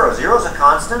 It's 0. 0 is a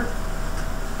constant.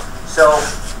 So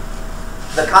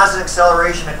the constant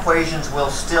acceleration equations will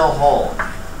still hold.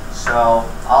 So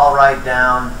I'll write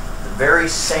down the very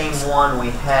same one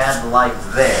we had like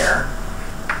there.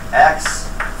 X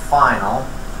final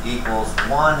equals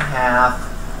 1/2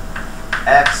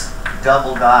 x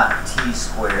double dot t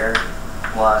squared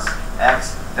plus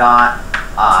x dot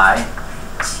I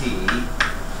t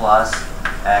plus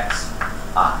x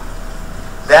I.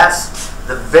 That's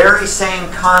the very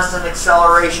same constant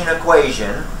acceleration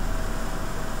equation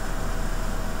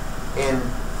in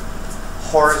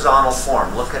horizontal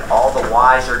form. Look at all the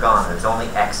y's are gone. There's only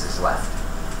x's left.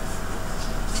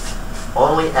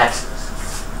 Only x's.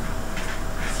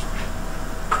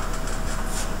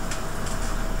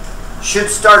 Should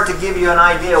start to give you an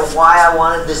idea why I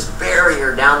wanted this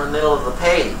barrier down the middle of the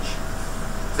page.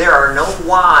 There are no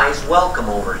y's welcome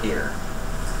over here.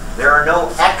 There are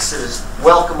no x's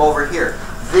welcome over here.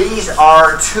 These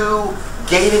are two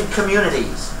gated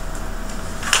communities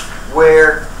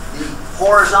where the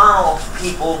horizontal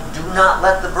people do not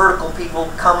let the vertical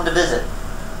people come to visit.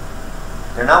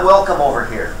 They're not welcome over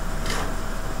here.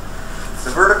 The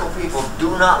vertical people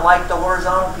do not like the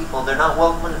horizontal people. They're not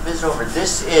welcome to visit over.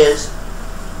 This is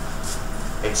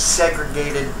a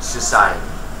segregated society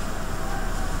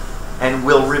and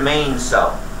will remain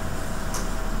so.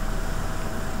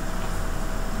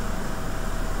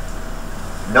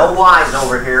 No Y's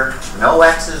over here, no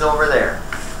X's over there.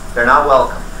 They're not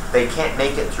welcome. They can't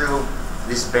make it through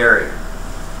this barrier.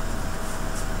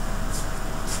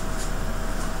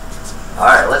 All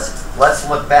right, let's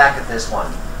look back at this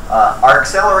one. Our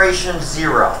acceleration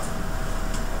 0,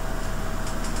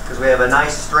 because we have a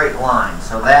nice straight line.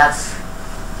 So that's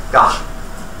gone.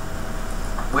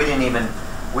 We didn't even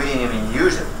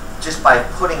use it. Just by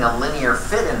putting a linear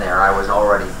fit in there, I was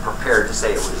already prepared to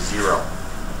say it was 0.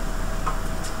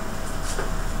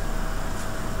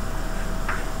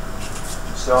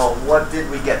 So what did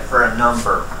we get for a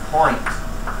number?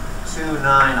 0.29,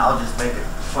 I'll just make it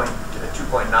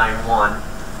 2.91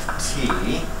 t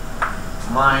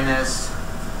minus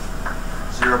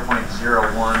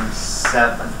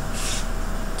 0.017.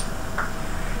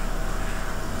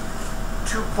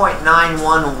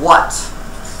 2.91 what?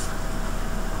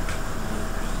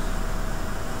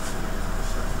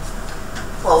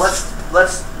 Well,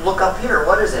 let's look up here.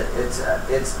 What is it?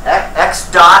 It's x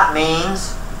dot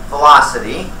means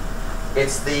velocity.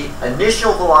 It's the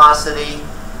initial velocity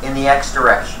in the x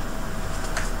direction.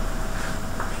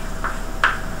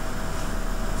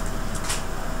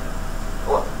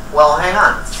 Well, hang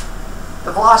on.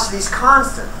 The velocity is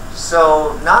constant.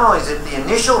 So not only is it the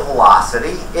initial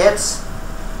velocity, it's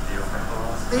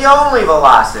the only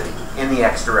velocity in the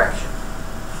x direction.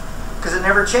 Because it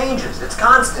never changes. It's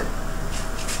constant.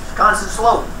 It's constant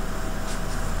slope.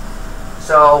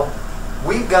 So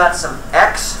we've got some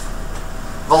x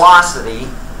velocity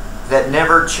that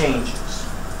never changes.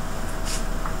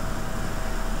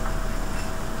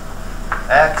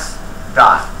 X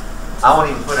dot. I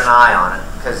won't even put an I on it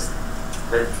because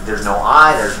there's no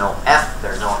I, there's no F,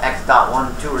 there's no x dot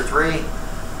 1, 2, or 3.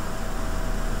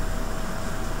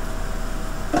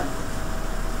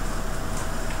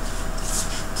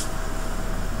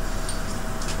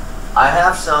 I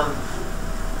have some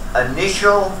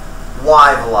initial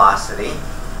y velocity.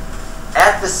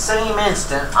 At the same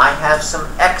instant, I have some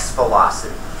x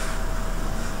velocity.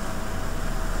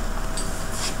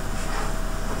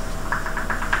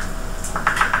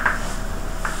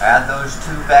 Add those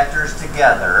two vectors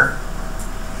together,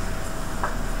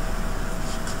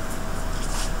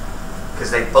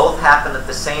 because they both happen at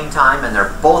the same time and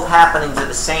they're both happening to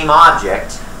the same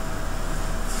object.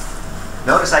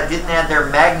 Notice I didn't add their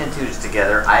magnitudes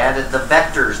together, I added the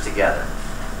vectors together.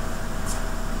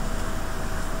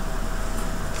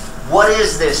 What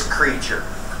is this creature,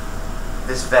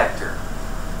 this vector?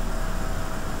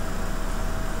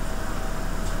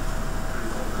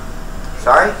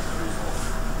 Sorry?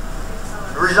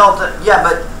 Resultant, yeah,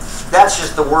 but that's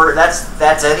just the word,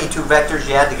 that's any two vectors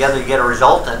you add together, you get a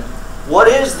resultant. What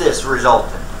is this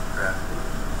resultant?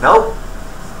 Nope.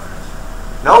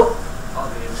 Nope.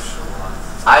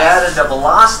 I added a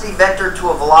velocity vector to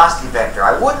a velocity vector.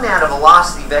 I wouldn't add a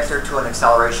velocity vector to an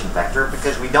acceleration vector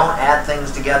because we don't add things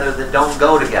together that don't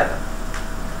go together.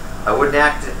 I wouldn't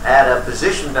add a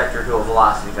position vector to a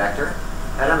velocity vector.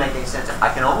 That doesn't make any sense.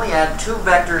 I can only add two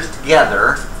vectors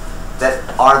together that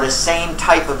are the same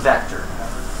type of vector.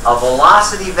 A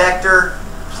velocity vector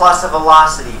plus a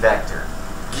velocity vector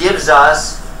gives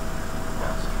us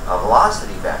a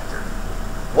velocity vector.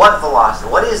 What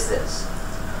velocity? What is this?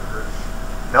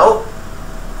 Nope.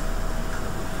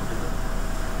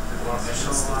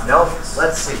 Nope.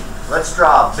 Let's see. Let's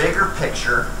draw a bigger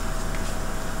picture.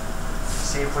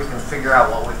 See if we can figure out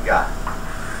what we've got.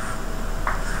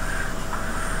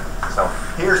 So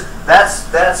that's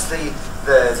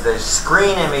the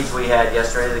screen image we had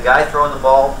yesterday. The guy throwing the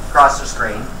ball across the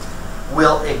screen.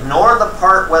 We'll ignore the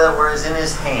part where it was in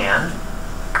his hand.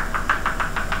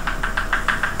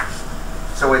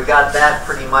 So we've got that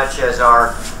pretty much as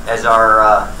our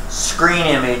screen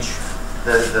image,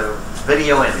 the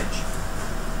video image.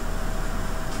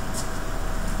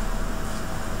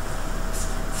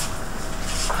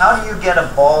 How do you get a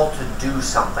ball to do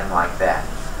something like that?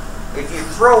 If you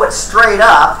throw it straight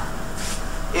up,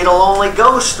 it'll only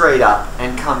go straight up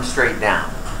and come straight down.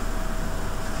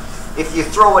 If you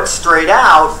throw it straight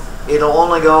out, it'll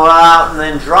only go out and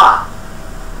then drop.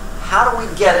 How do we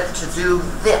get it to do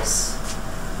this?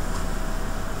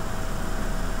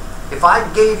 If I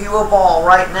gave you a ball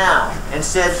right now and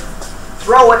said,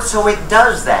 throw it so it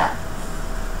does that,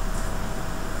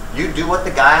 you'd do what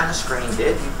the guy on the screen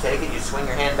did. You'd take it, you'd swing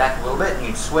your hand back a little bit, and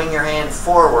you'd swing your hand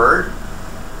forward.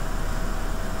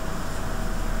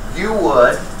 You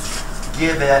would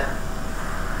give it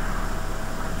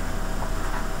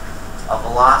a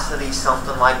velocity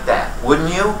something like that,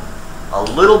 wouldn't you? A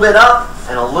little bit up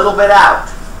and a little bit out.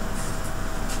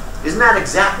 Isn't that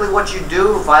exactly what you'd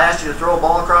do if I asked you to throw a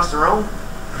ball across the room?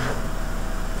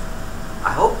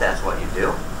 I hope that's what you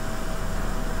do.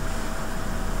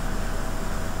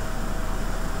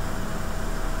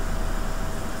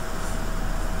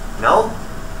 No?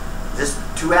 Is this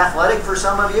too athletic for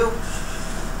some of you?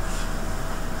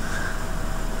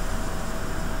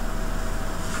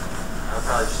 I'll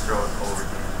probably just throw it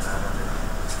overhand, not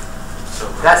underhand. So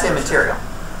That's immaterial.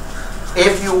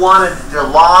 If you wanted to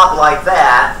lob like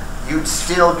that, you'd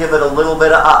still give it a little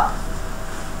bit of up.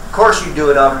 Of course you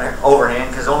do it overhand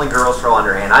because only girls throw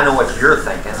underhand. I know what you're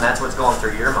thinking. That's what's going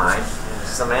through your mind.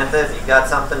 Samantha, if you got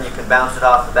something, you can bounce it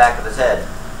off the back of his head.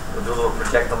 We'll do a little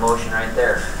projectile motion right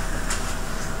there.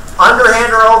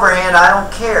 Underhand or overhand, I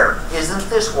don't care. Isn't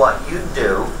this what you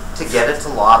do to get it to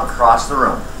lob across the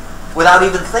room? Without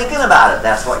even thinking about it,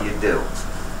 that's what you do.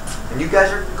 And you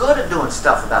guys are good at doing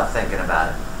stuff without thinking about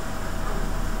it.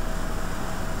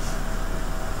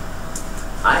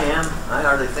 I am. I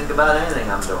hardly think about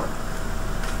anything I'm doing.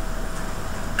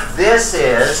 This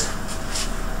is,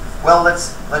 well,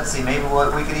 let's see, maybe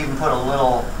we could even put a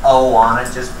little O on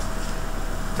it just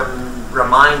to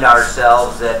remind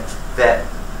ourselves that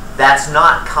that's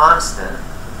not constant,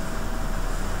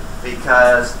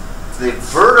 because the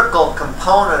vertical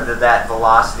component of that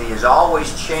velocity is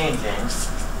always changing,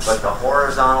 but the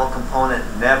horizontal component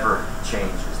never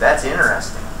changes. That's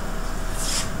interesting.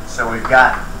 So we've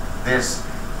got this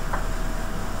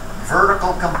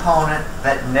vertical component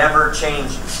that never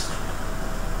changes.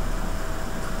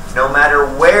 No matter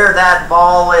where that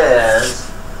ball is,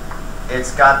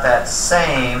 it's got that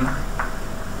same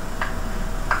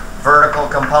vertical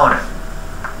component.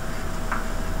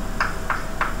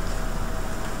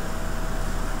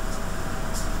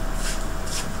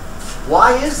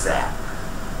 Why is that?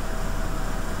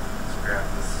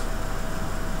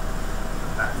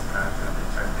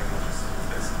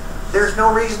 There's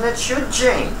no reason it should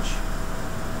change.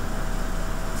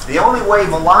 The only way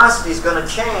velocity is going to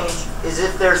change is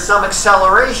if there's some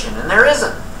acceleration, and there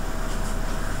isn't.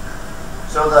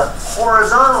 So the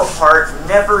horizontal part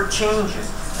never changes.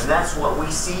 And that's what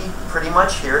we see pretty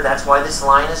much here. That's why this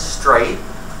line is straight,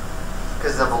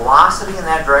 because the velocity in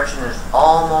that direction is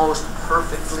almost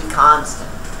perfectly constant.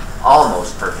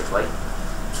 Almost perfectly.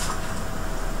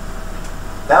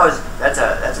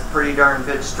 That's a pretty darn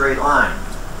good straight line.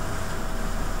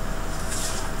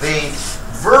 The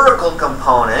vertical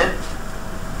component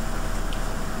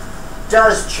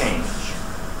does change.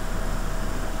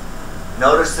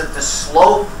 Notice that the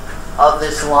slope of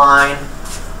this line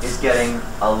is getting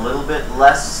a little bit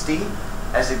less steep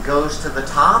as it goes to the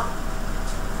top.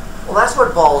 Well, that's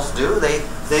what balls do. They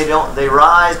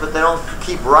rise, but they don't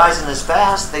keep rising as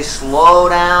fast. They slow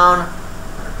down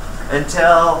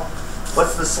until,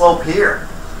 what's the slope here?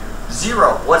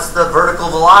 0. What's the vertical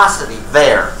velocity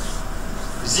there?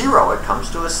 0. It comes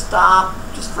to a stop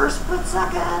just for a split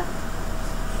second.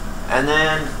 And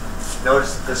then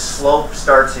notice the slope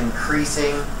starts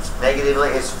increasing negatively.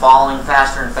 It's falling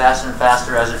faster and faster and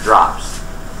faster as it drops.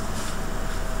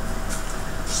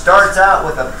 Starts out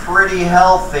with a pretty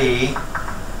healthy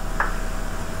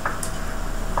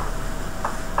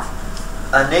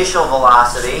initial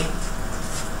velocity,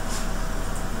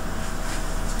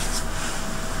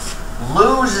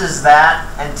 loses that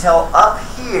until up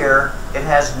here it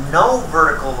has no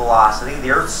vertical velocity.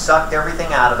 The Earth sucked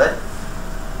everything out of it,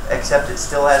 except it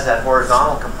still has that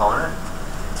horizontal component.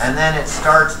 And then it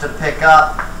starts to pick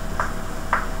up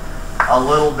a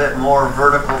little bit more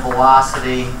vertical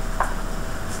velocity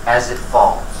as it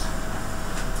falls.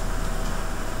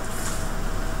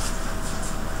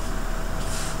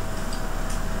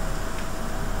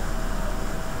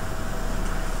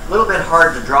 A little bit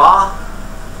hard to draw,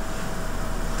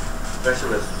 especially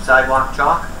with sidewalk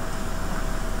chalk.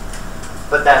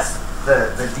 But that's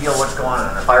the deal, what's going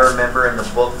on. If I remember in the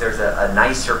book, there's a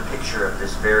nicer picture of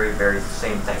this very, very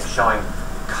same thing, showing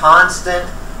constant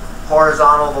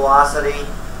horizontal velocity,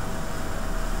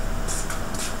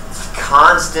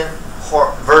 constant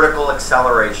vertical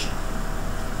acceleration.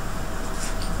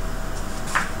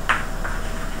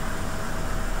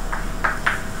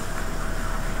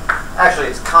 Actually,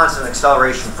 it's constant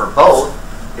acceleration for both.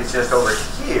 It's just over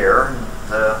here,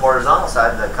 the horizontal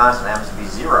side, the constant happens to be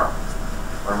 0.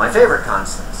 One of my favorite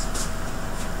constants.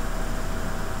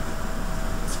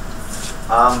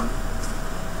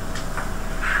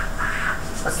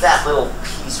 What's that little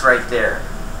piece right there?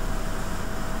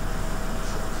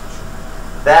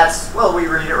 That's, well, we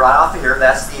read it right off of here.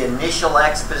 That's the initial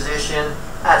x position.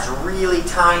 That's really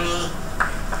tiny.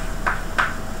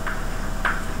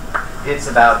 it's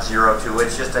about 0 too.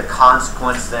 It's just a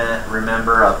consequence then,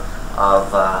 remember,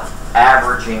 of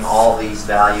averaging all these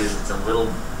values. It's a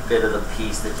little bit of the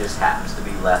piece that just happens to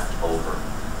be left over.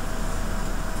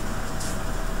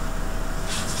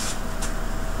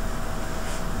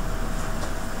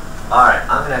 All right,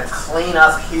 I'm going to clean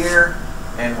up here,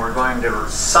 and we're going to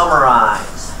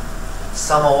summarize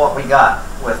some of what we got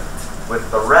with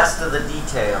the rest of the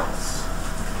details.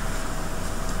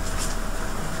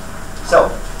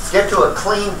 So, get to a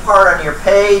clean part on your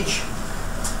page.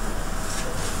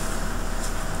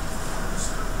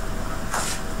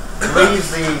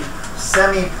 Leave the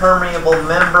semi-permeable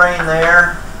membrane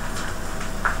there.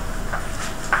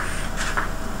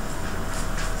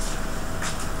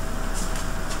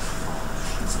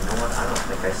 You know what? I don't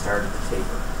think I started the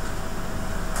taper.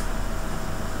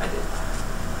 I did.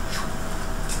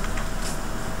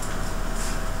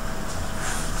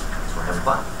 Because we're having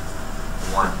fun.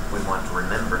 We want to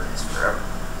remember this forever.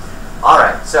 All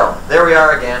right, so there we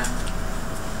are again.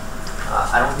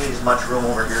 I don't need as much room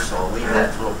over here, so I'll leave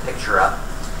that little picture up.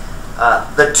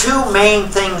 The two main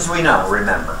things we know,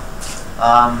 remember.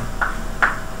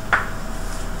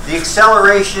 The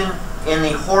acceleration in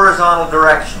the horizontal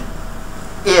direction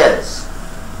is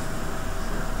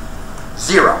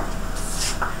 0,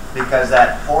 because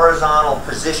that horizontal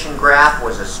position graph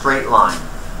was a straight line.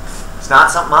 It's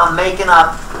not something I'm making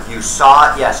up. You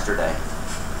saw it yesterday.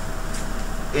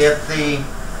 If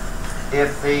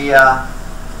the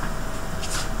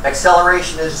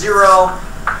acceleration is 0,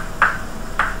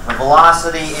 the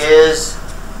velocity is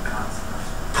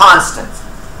constant.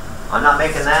 I'm not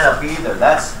making that up either.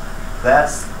 That's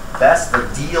the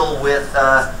deal with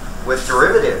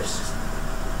derivatives.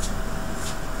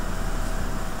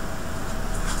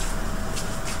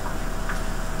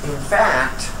 In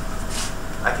fact,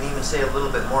 I can even say a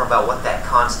little bit more about what that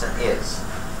constant is.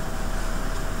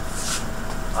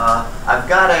 I've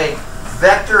got a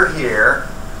vector here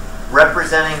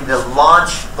representing the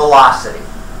launch velocity,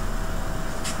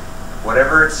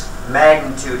 whatever its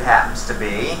magnitude happens to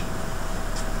be,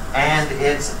 and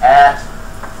it's at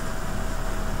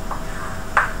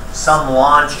some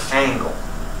launch angle.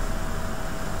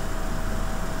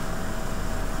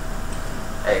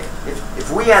 Hey, if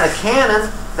we had a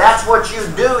cannon, that's what you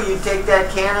do. You take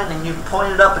that cannon and you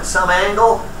point it up at some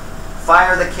angle,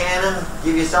 fire the cannon,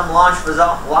 give you some launch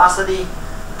velocity,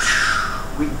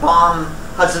 we bomb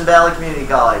Hudson Valley Community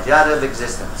College out of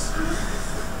existence.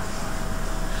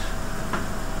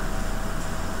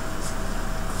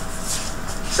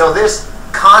 So this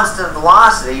constant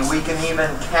velocity we can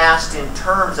even cast in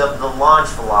terms of the launch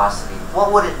velocity.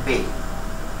 What would it be?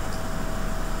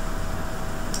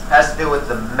 It has to do with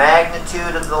the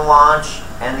magnitude of the launch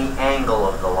and the angle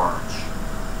of the launch.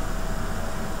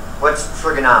 What's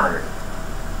trigonometry?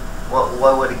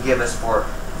 What would it give us for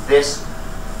this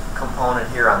component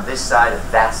here on this side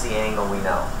if that's the angle we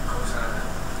know?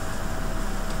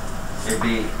 It'd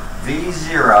be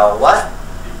V0, what?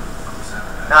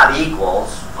 Not equals,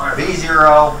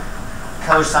 V0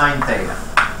 cosine theta.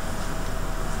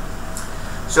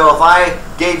 So if I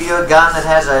gave you a gun that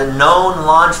has a known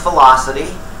launch velocity,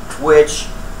 which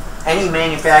any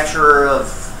manufacturer of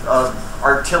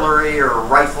artillery or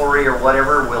riflery or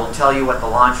whatever will tell you what the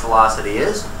launch velocity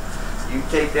is. You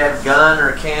take that gun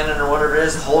or cannon or whatever it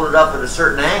is, hold it up at a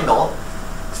certain angle.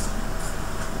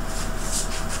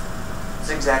 It's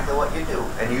exactly what you do.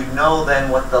 And you know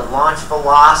then what the launch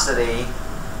velocity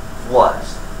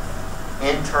was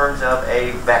in terms of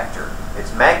a vector.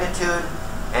 Its magnitude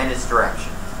and its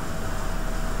direction.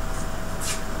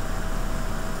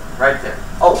 Right there.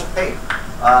 Oh, hey,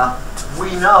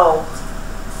 we know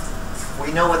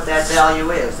what that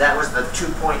value is. That was the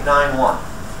 2.91.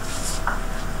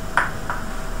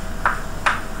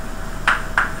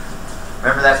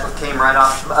 Remember, that's what came right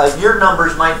off. Your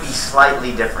numbers might be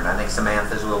slightly different. I think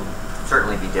Samantha's will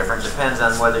certainly be different. Depends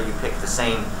on whether you pick the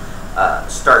same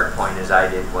start point as I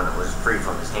did when it was free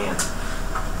from his hand.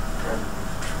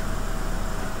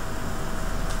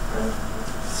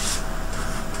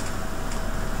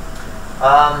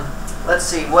 Let's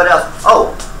see, what else?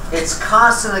 Oh, it's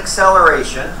constant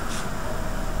acceleration.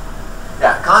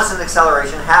 Yeah, constant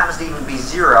acceleration happens to even be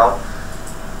 0.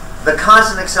 The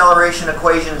constant acceleration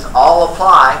equations all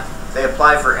apply. They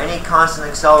apply for any constant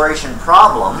acceleration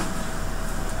problem.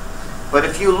 But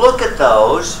if you look at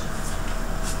those,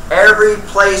 every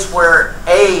place where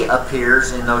A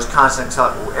appears in those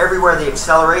everywhere the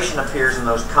acceleration appears in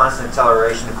those constant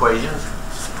acceleration equations,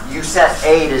 you set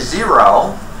A to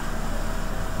 0.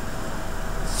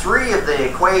 3 of the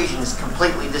equations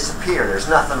completely disappear. There's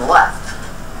nothing left.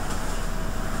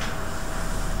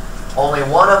 Only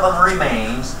one of them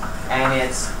remains, and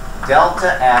it's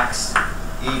delta x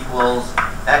equals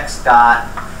x dot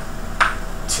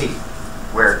t,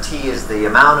 where t is the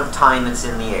amount of time it's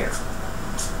in the air.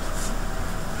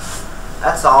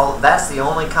 That's all. That's the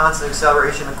only constant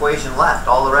acceleration equation left.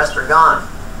 All the rest are gone.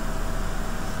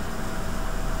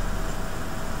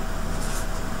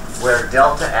 Where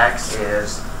delta x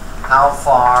is how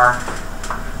far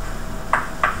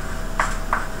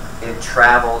it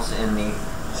travels in the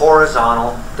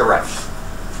horizontal direction.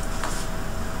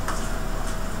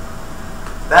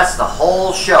 That's the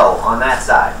whole show on that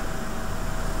side.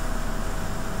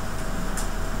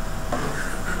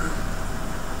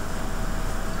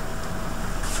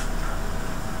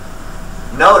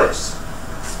 Notice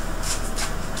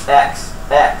x,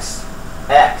 x,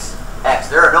 x, x.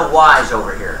 There are no y's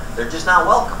over here. They're just not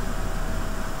welcome.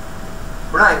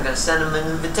 We're not even going to send them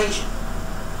an invitation.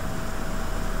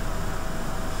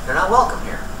 They're not welcome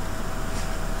here.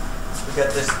 We've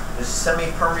got this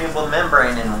semi-permeable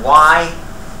membrane, and y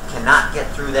cannot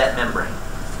get through that membrane.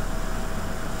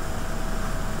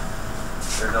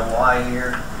 There's a y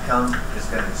here. Come, it's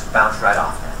going to just bounce right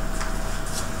off that.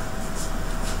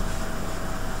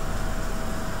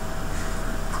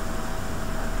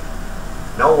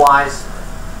 No y's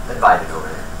invited over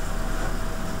there.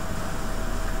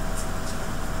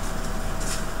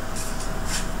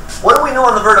 What do we know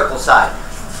on the vertical side?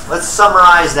 Let's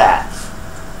summarize that.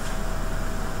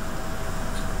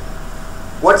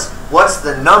 What's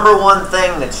the number one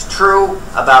thing that's true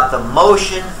about the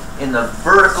motion in the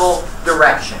vertical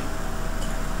direction?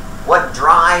 What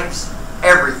drives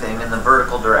everything in the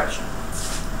vertical direction?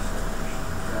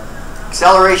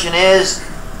 Acceleration is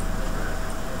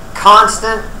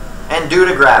constant and due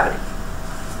to gravity.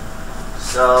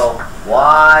 So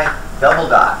y double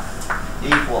dot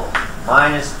equals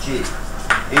minus g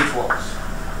equals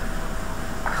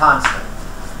constant.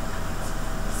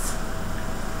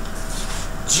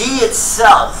 G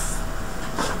itself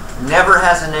never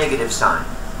has a negative sign.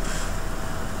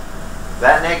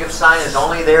 That negative sign is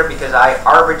only there because I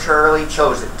arbitrarily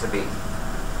chose it to be.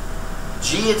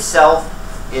 G itself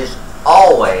is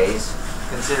always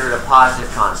considered a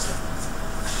positive constant.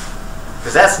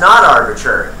 Because that's not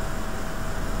arbitrary.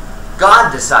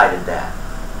 God decided that.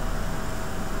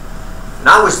 And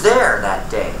I was there that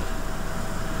day,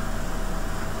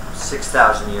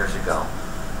 6,000 years ago,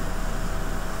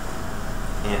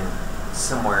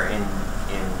 somewhere in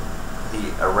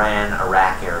the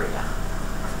Iran-Iraq area,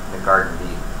 in the Garden of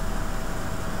Eden.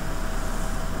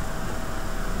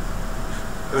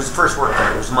 It was the first work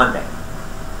day. It was Monday.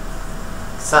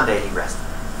 Sunday he rested.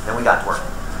 Then we got to work.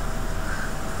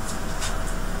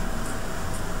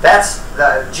 That's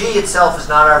the G itself is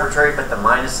not arbitrary, but the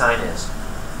minus sign is.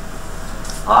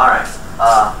 All right.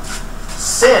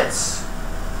 Since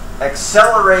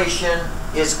acceleration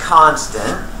is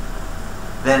constant,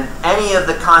 then any of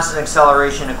the constant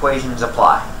acceleration equations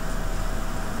apply.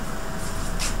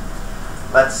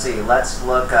 Let's see. Let's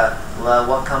look at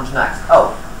what comes next.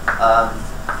 Oh,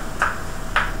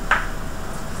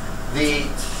 the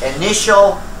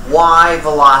initial y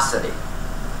velocity.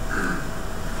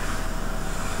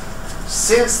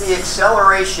 Since the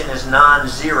acceleration is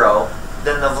non-zero,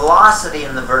 then the velocity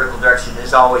in the vertical direction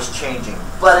is always changing.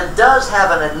 But it does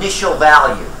have an initial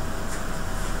value.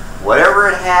 Whatever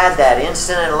it had that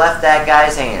instant it left that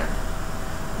guy's hand.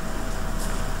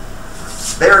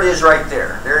 There it is right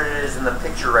there. There it is in the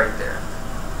picture right there.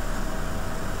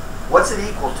 What's it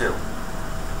equal to?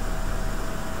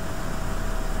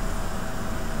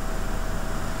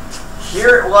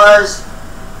 Here it was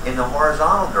in the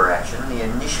horizontal direction, the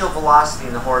initial velocity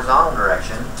in the horizontal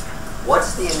direction.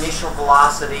 What's the initial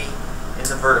velocity in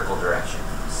the vertical direction?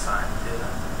 Sine theta.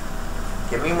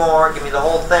 Give me more. Give me the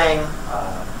whole thing.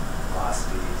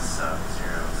 Velocity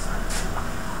sub-zero sine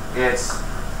theta. It's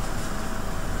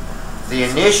the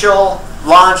initial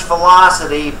launch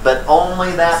velocity, but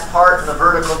only that part in the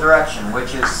vertical direction,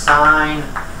 which is sine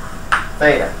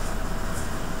theta.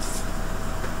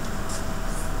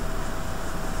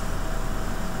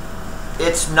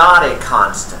 It's not a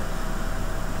constant.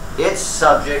 It's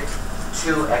subject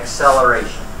to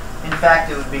acceleration. In fact,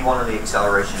 it would be one of the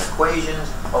acceleration equations.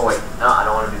 Oh wait, no, I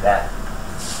don't want to do that.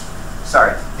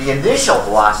 Sorry, the initial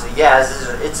velocity, yes,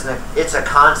 it's a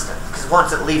constant. Because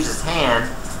once it leaves his hand,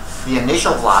 the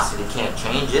initial velocity can't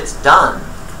change. It's done.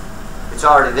 It's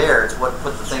already there. It's what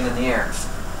put the thing in the air.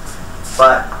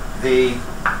 But the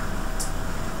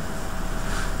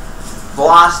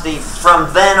velocity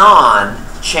from then on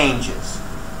changes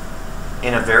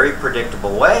in a very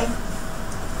predictable way.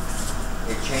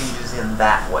 It changes in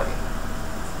that way.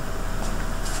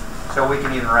 So we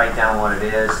can even write down what it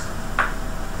is.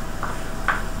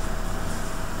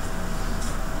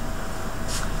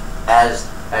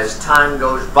 as time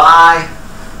goes by,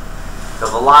 the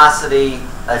velocity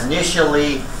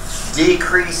initially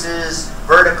decreases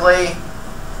vertically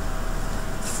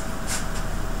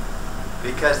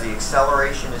because the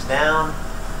acceleration is down,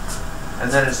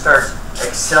 and then it starts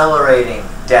accelerating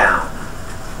down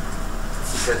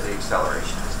because the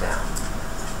acceleration is down.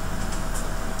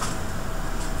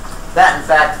 That, in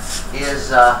fact,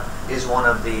 is one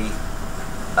of the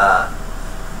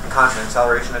constant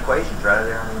acceleration equations right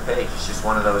there on the page. It's just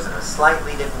one of those in a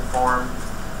slightly different form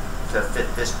to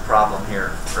fit this problem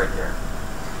here, right there.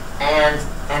 And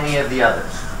any of the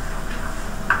others.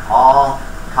 All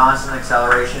constant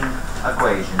acceleration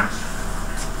equations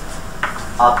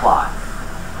apply.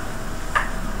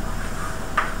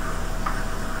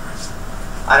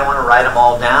 I don't want to write them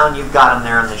all down. You've got them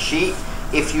there on the sheet.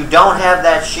 If you don't have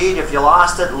that sheet, if you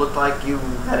lost it, looked like you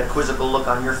had a quizzical look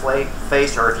on your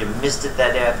face, or if you missed it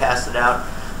that day I passed it out,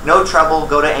 no trouble,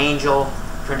 go to Angel,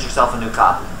 print yourself a new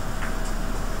copy.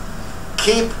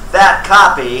 Keep that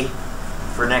copy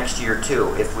for next year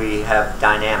too, if we have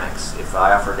dynamics, if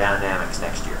I offer dynamics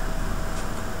next year.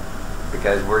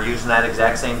 Because we're using that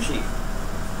exact same sheet.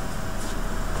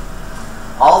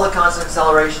 All the constant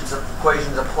accelerations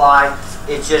equations apply.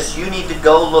 It's just you need to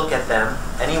go look at them.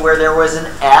 Anywhere there was an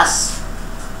S,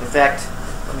 in fact,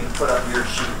 let me put up your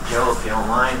sheet, Joe, if you don't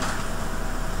mind.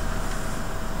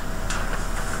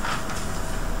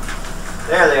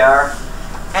 There they are.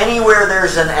 Anywhere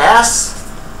there's an S,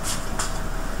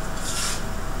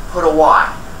 put a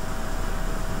Y.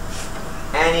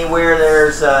 Anywhere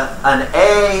there's an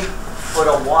A, put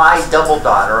a Y double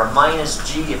dot, or a minus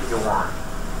G if you want.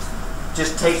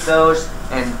 Just take those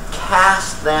and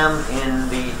cast them in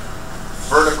the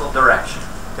vertical direction.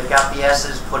 Take out the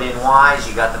S's, put in Y's,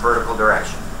 you got the vertical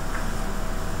direction.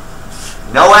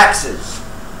 No X's.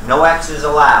 No X's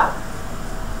allowed.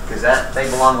 Because they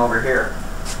belong over here.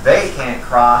 They can't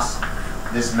cross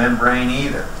this membrane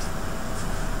either.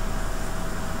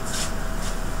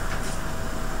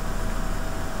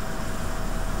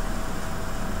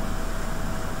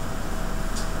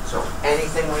 So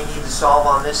anything we need to solve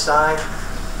on this side,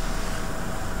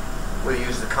 we'll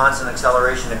use the constant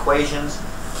acceleration equations,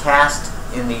 cast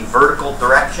in the vertical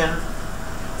direction.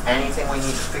 Anything we need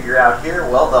to figure out here,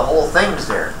 well, the whole thing's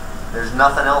there. There's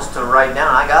nothing else to write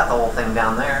down. I got the whole thing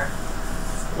down there.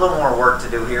 A little more work to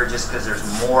do here just because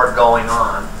there's more going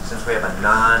on since we have a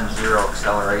non-zero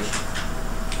acceleration.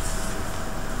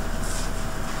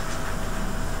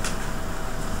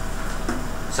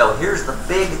 So here's the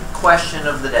big question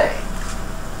of the day.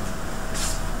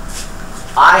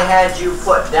 I had you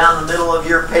put down the middle of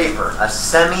your paper a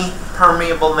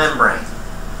semi-permeable membrane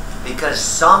because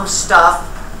some stuff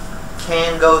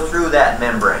can go through that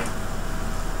membrane.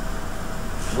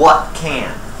 What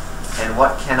can and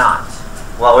what cannot?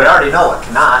 Well, we already know what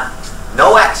cannot.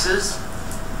 No X's,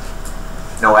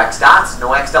 no X dots,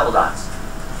 no X double dots.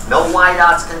 No Y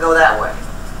dots can go that way.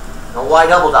 No Y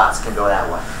double dots can go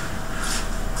that way.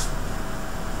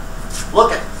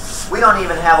 Look at, we don't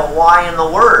even have a Y in the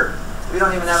word. We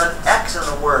don't even have an X in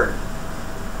the word.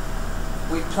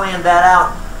 We planned that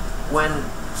out when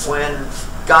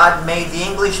God made the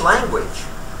English language.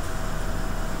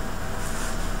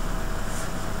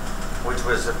 Which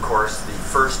was, of course, the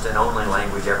first and only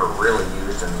language ever really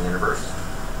used in the universe.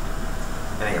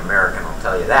 Any American will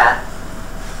tell you that.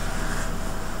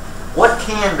 What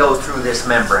can go through this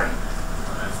membrane?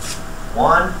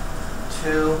 1,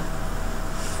 2,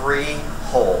 3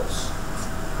 holes.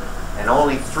 And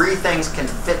only 3 things can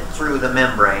fit through the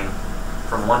membrane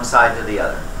from one side to the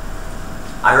other.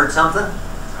 I heard something?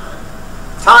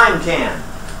 Time can.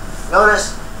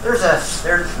 Notice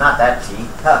there's not that T,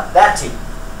 that T.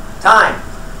 Time.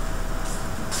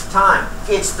 Time.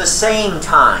 It's the same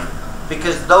time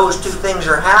because those 2 things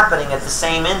are happening at the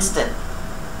same instant.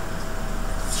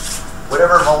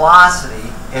 Whatever velocity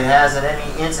it has at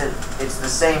any instant, it's the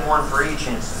same one for each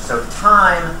instant. So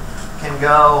time can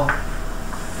go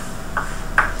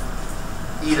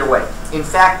either way. In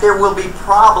fact, there will be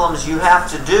problems you have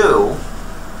to do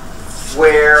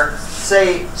where,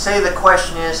 say the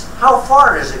question is, how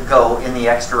far does it go in the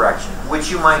X direction, which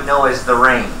you might know as the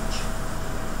range.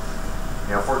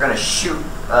 You know, if we're going to shoot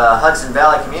Hudson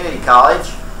Valley Community College,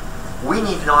 we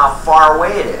need to know how far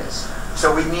away it is.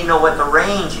 So we need to know what the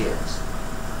range is.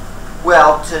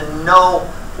 Well, to know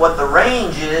what the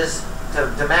range is,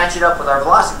 to match it up with our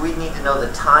velocity, we need to know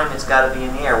the time it's got to be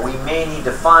in the air. We may need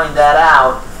to find that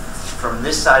out from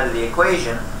this side of the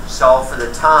equation, solve for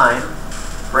the time,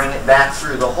 bring it back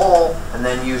through the hole, and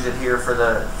then use it here for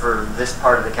this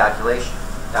part of the calculation.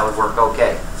 That would work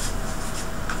okay.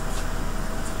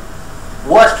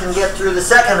 what can get through the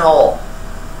second hole?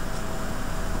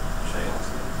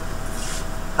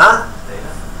 Huh?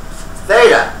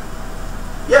 Theta.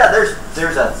 Yeah,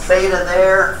 there's a theta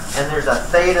there, and there's a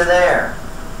theta there.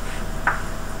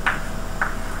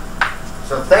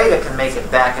 So theta can make it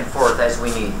back and forth as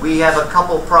we need. We have a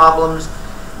couple problems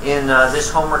in this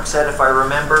homework set, if I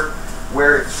remember,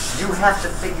 where you have to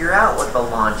figure out what the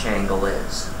launch angle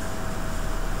is.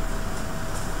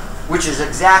 Which is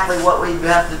exactly what we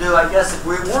have to do, I guess, if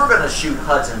we were going to shoot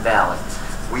Hudson Valley.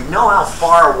 We know how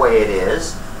far away it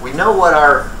is. We know what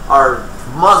our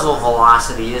muzzle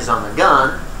velocity is on the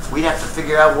gun. We'd have to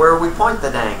figure out where we point the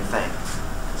dang thing.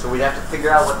 So we'd have to figure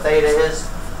out what theta is.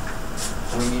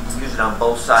 We need to use it on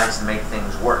both sides to make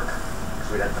things work.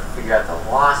 So we'd have to figure out the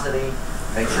velocity,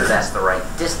 make sure that's the right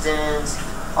distance,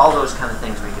 all those kind of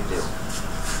things we can do.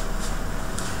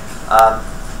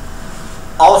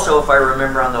 Also, if I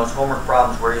remember on those homework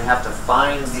problems where you have to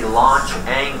find the launch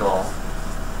angle,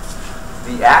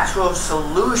 the actual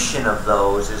solution of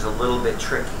those is a little bit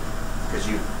tricky. Because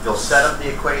you'll set up the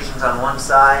equations on one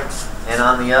side and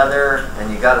on the other,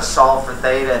 and you got to solve for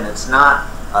theta, and it's not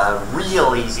a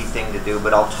real easy thing to do,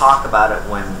 but I'll talk about it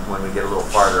when we get a little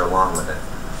farther along with it.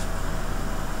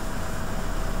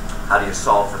 How do you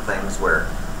solve for things where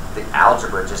the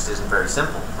algebra just isn't very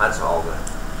simple? That's all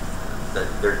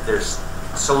there's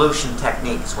solution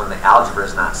techniques when the algebra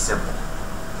is not simple.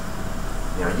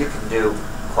 You know, you can do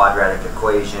quadratic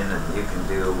equation, and you can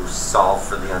do solve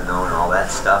for the unknown and all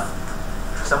that stuff.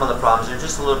 Some of the problems are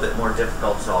just a little bit more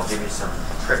difficult, so I'll give you some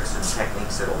tricks and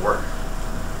techniques that'll work.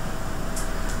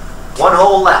 One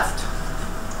hole left.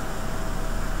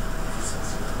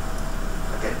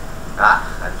 Okay.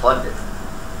 I plugged it.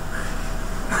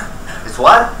 It's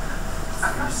what?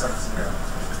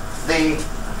 The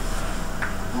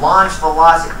launch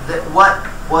velocity.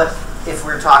 What if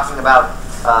we're talking about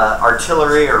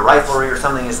artillery or riflery or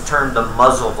something is termed the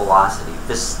muzzle velocity.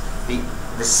 The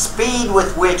speed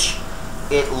with which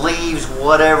it leaves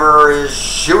whatever is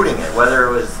shooting it, whether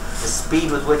it was the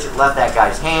speed with which it left that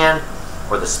guy's hand,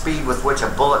 or the speed with which a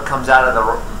bullet comes out of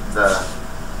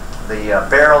the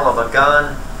barrel of a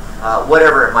gun,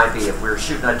 whatever it might be. If we were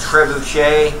shooting a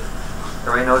trebuchet,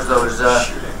 everybody knows those.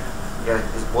 Yeah,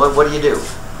 what do you do?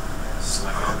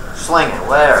 Sling it,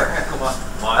 whatever. Come on.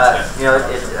 You know,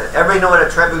 everybody know what a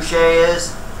trebuchet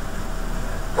is?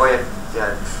 Boy,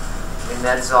 I mean,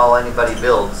 that's all anybody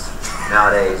builds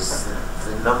nowadays.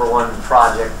 The #1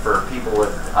 project for people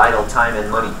with idle time and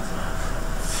money.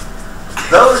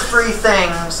 Those three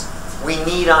things we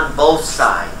need on both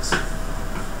sides.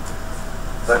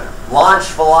 The launch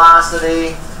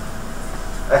velocity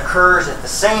occurs at the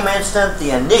same instant,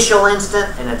 the initial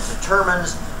instant, and it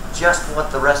determines just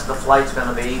what the rest of the flight's going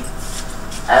to be,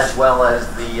 as well as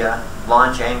the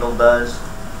launch angle does.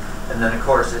 And then, of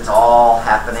course, it's all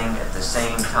happening at the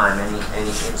same time, any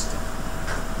instant.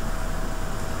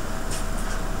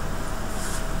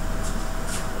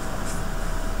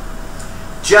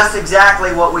 Just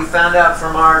exactly what we found out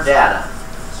from our data.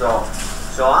 So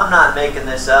I'm not making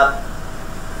this up.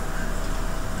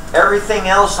 Everything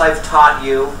else I've taught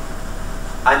you,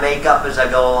 I make up as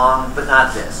I go along, but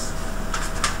not this.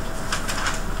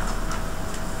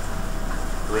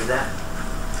 Believe that?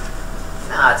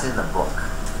 No, it's in the book.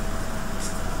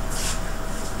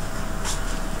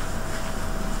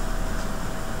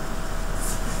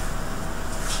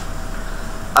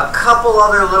 A couple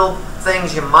other little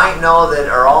things you might know that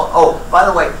are all... Oh, by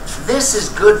the way, this is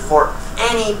good for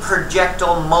any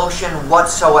projectile motion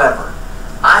whatsoever.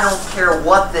 I don't care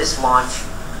what this launch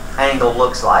angle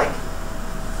looks like.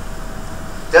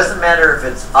 Doesn't matter if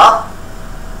it's up,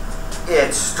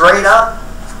 it's straight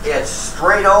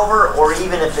over, or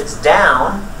even if it's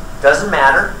down. Doesn't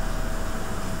matter,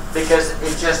 because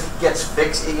it just gets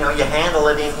fixed. You know, you handle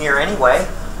it in here anyway.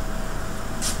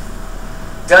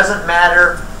 Doesn't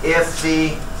matter if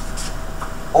the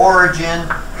origin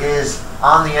is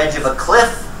on the edge of a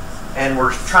cliff and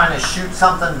we're trying to shoot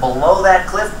something below that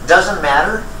cliff. Doesn't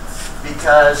matter,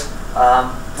 because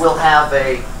we'll have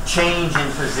a change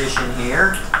in position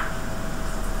here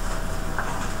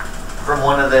from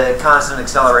one of the constant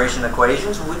acceleration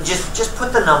equations. We just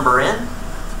put the number in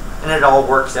and it all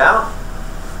works out.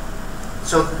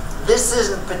 So this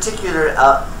isn't particular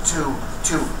to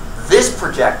this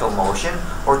projectile motion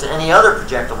or to any other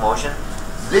projectile motion.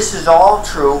 This is all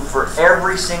true for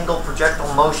every single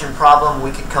projectile motion problem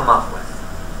we could come up with.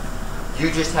 You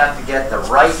just have to get the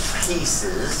right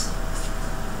pieces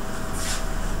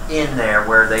in there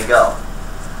where they go.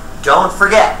 Don't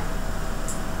forget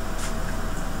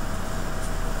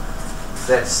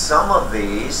that some of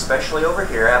these, especially over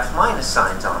here, have minus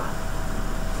signs on them.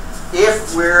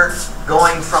 if we're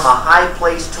going from a high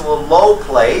place to a low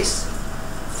place,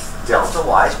 delta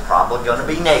y is probably going to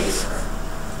be negative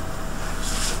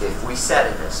if we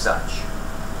set it as such.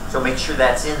 So make sure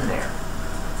that's in there.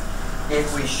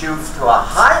 If we shoot to a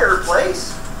higher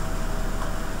place,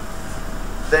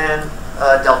 then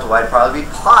delta y would probably be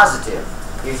positive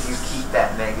if you keep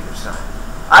that negative sign.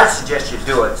 I'd suggest you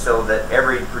do it so that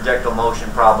every projectile motion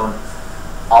problem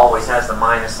always has the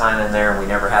minus sign in there and we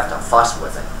never have to fuss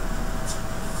with it.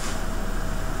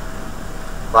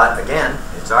 But again,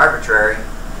 it's arbitrary.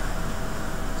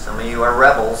 Some of you are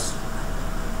rebels.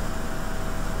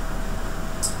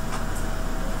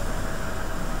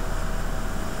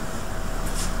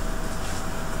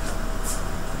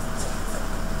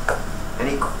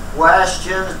 Any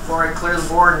questions before I clear the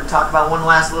board and talk about one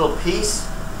last little piece?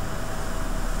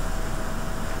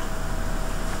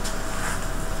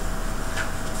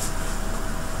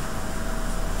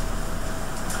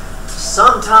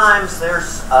 Sometimes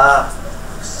there's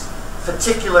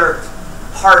particular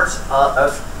parts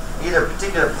of either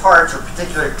particular parts or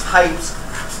particular types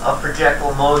of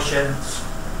projectile motion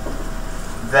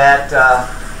that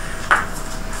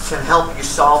can help you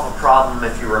solve a problem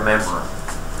if you remember them.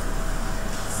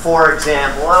 For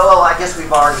example, well, I guess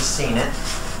we've already seen it.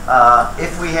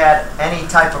 If we had any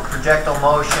type of projectile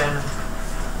motion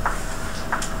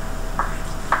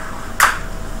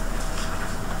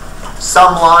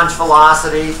some launch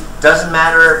velocity, doesn't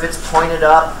matter if it's pointed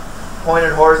up,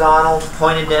 pointed horizontal,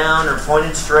 pointed down, or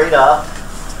pointed straight up.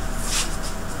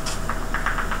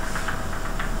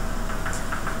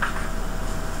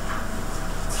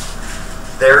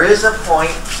 There is a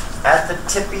point at the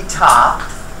tippy top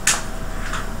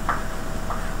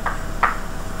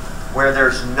where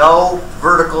there's no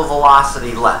vertical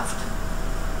velocity left.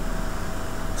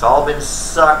 It's all been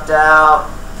sucked out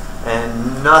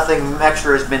and nothing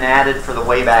extra has been added for the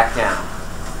way back down.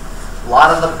 A lot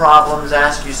of the problems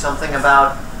ask you something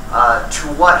about to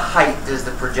what height does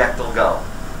the projectile go?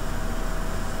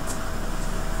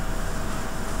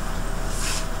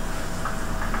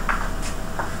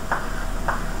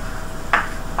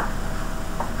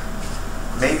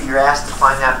 Maybe you're asked to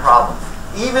find that problem.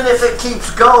 Even if it keeps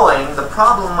going, the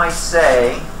problem might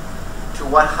say, to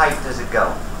what height does it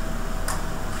go?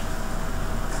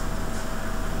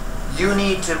 You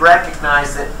need to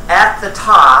recognize that at the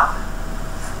top,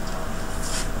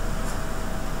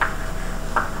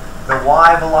 the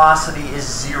y velocity is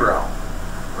 0.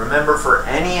 Remember, for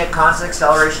any constant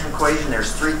acceleration equation,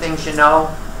 there's 3 things you know,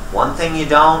 1 thing you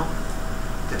don't,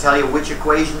 to tell you which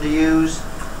equation to use.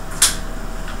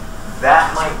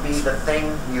 That might be the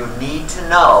thing you need to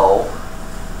know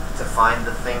to find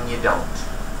the thing you don't.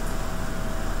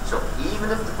 So even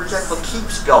if the projectile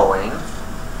keeps going,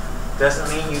 doesn't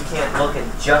mean you can't look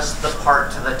at just the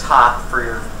part to the top for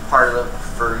your part of the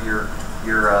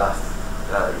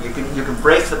you can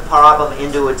break the problem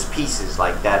into its pieces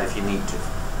like that if you need to.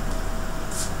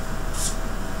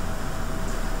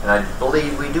 And I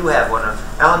believe we do have one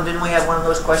of Alan. Didn't we have one of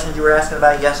those questions you were asking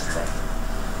about yesterday?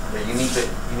 That you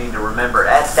need to remember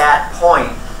at that point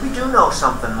we do know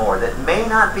something more that may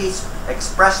not be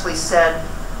expressly said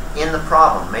in the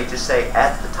problem. It may just say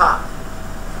at the top.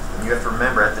 And you have to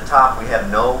remember, at the top we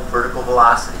have no vertical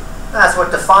velocity. That's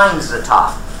what defines the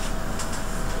top.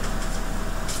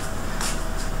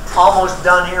 Almost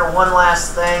done here. One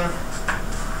last thing.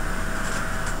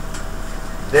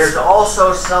 There's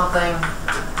also something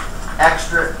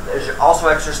extra. There's also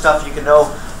extra stuff you can know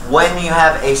when you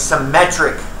have a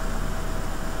symmetric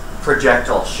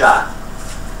projectile shot.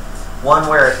 One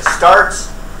where it starts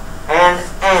and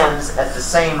ends at the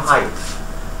same height.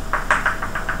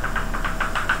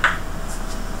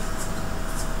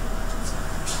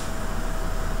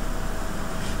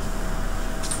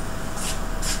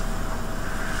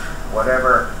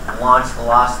 Whatever launch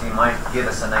velocity might give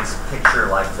us a nice picture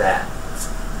like that.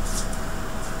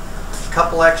 A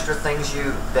couple extra things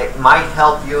that might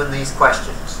help you in these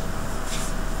questions.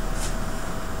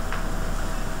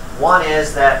 One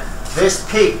is that this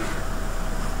peak,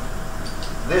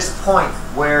 this point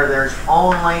where there's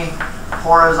only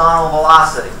horizontal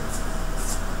velocity,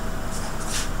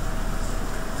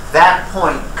 that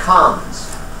point comes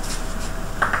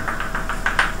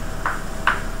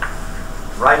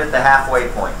right at the halfway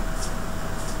point.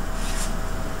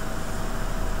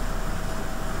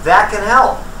 That can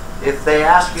help if they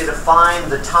ask you to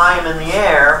find the time in the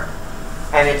air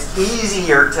and it's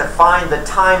easier to find the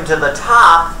time to the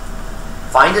top,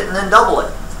 find it and then double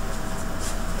it.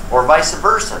 Or vice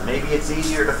versa. Maybe it's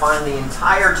easier to find the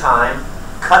entire time,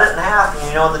 cut it in half, and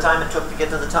you know the time it took to get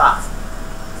to the top.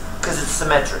 Because it's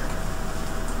symmetric.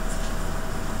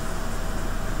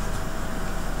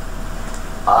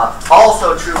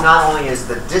 Also true, not only is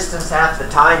the distance half, the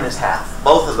time is half.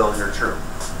 Both of those are true.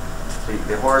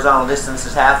 The horizontal distance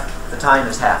is half, the time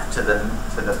is half to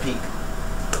the peak.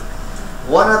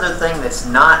 One other thing that's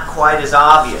not quite as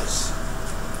obvious.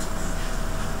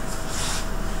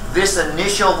 This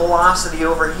initial velocity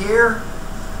over here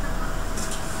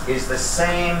is the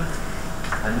same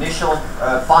initial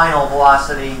final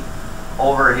velocity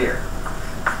over here.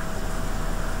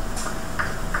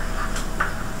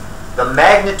 The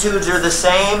magnitudes are the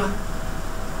same,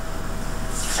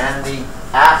 and the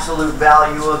absolute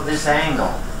value of this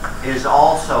angle is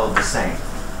also the same.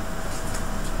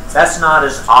 That's not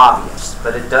as obvious,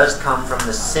 but it does come from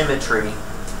the symmetry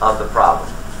of the problem.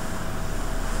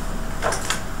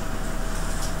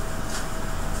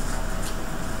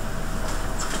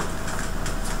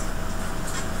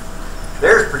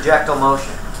 There's projectile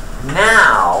motion.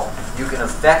 Now you can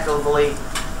effectively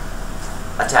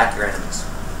attack your enemies.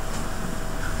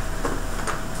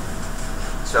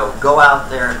 So go out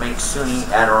there and make SUNY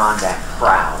Adirondack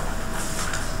proud.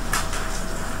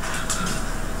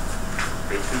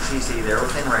 HPCC, they're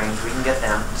within range. We can get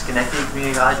them. Schenectady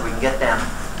Community College, we can get them.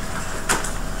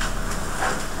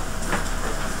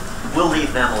 We'll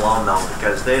leave them alone though,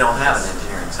 because they don't have an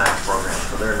engineering science program,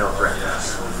 so they're no threat.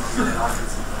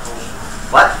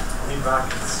 What? Need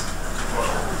rockets.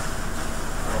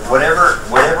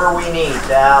 Whatever we need.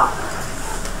 Now,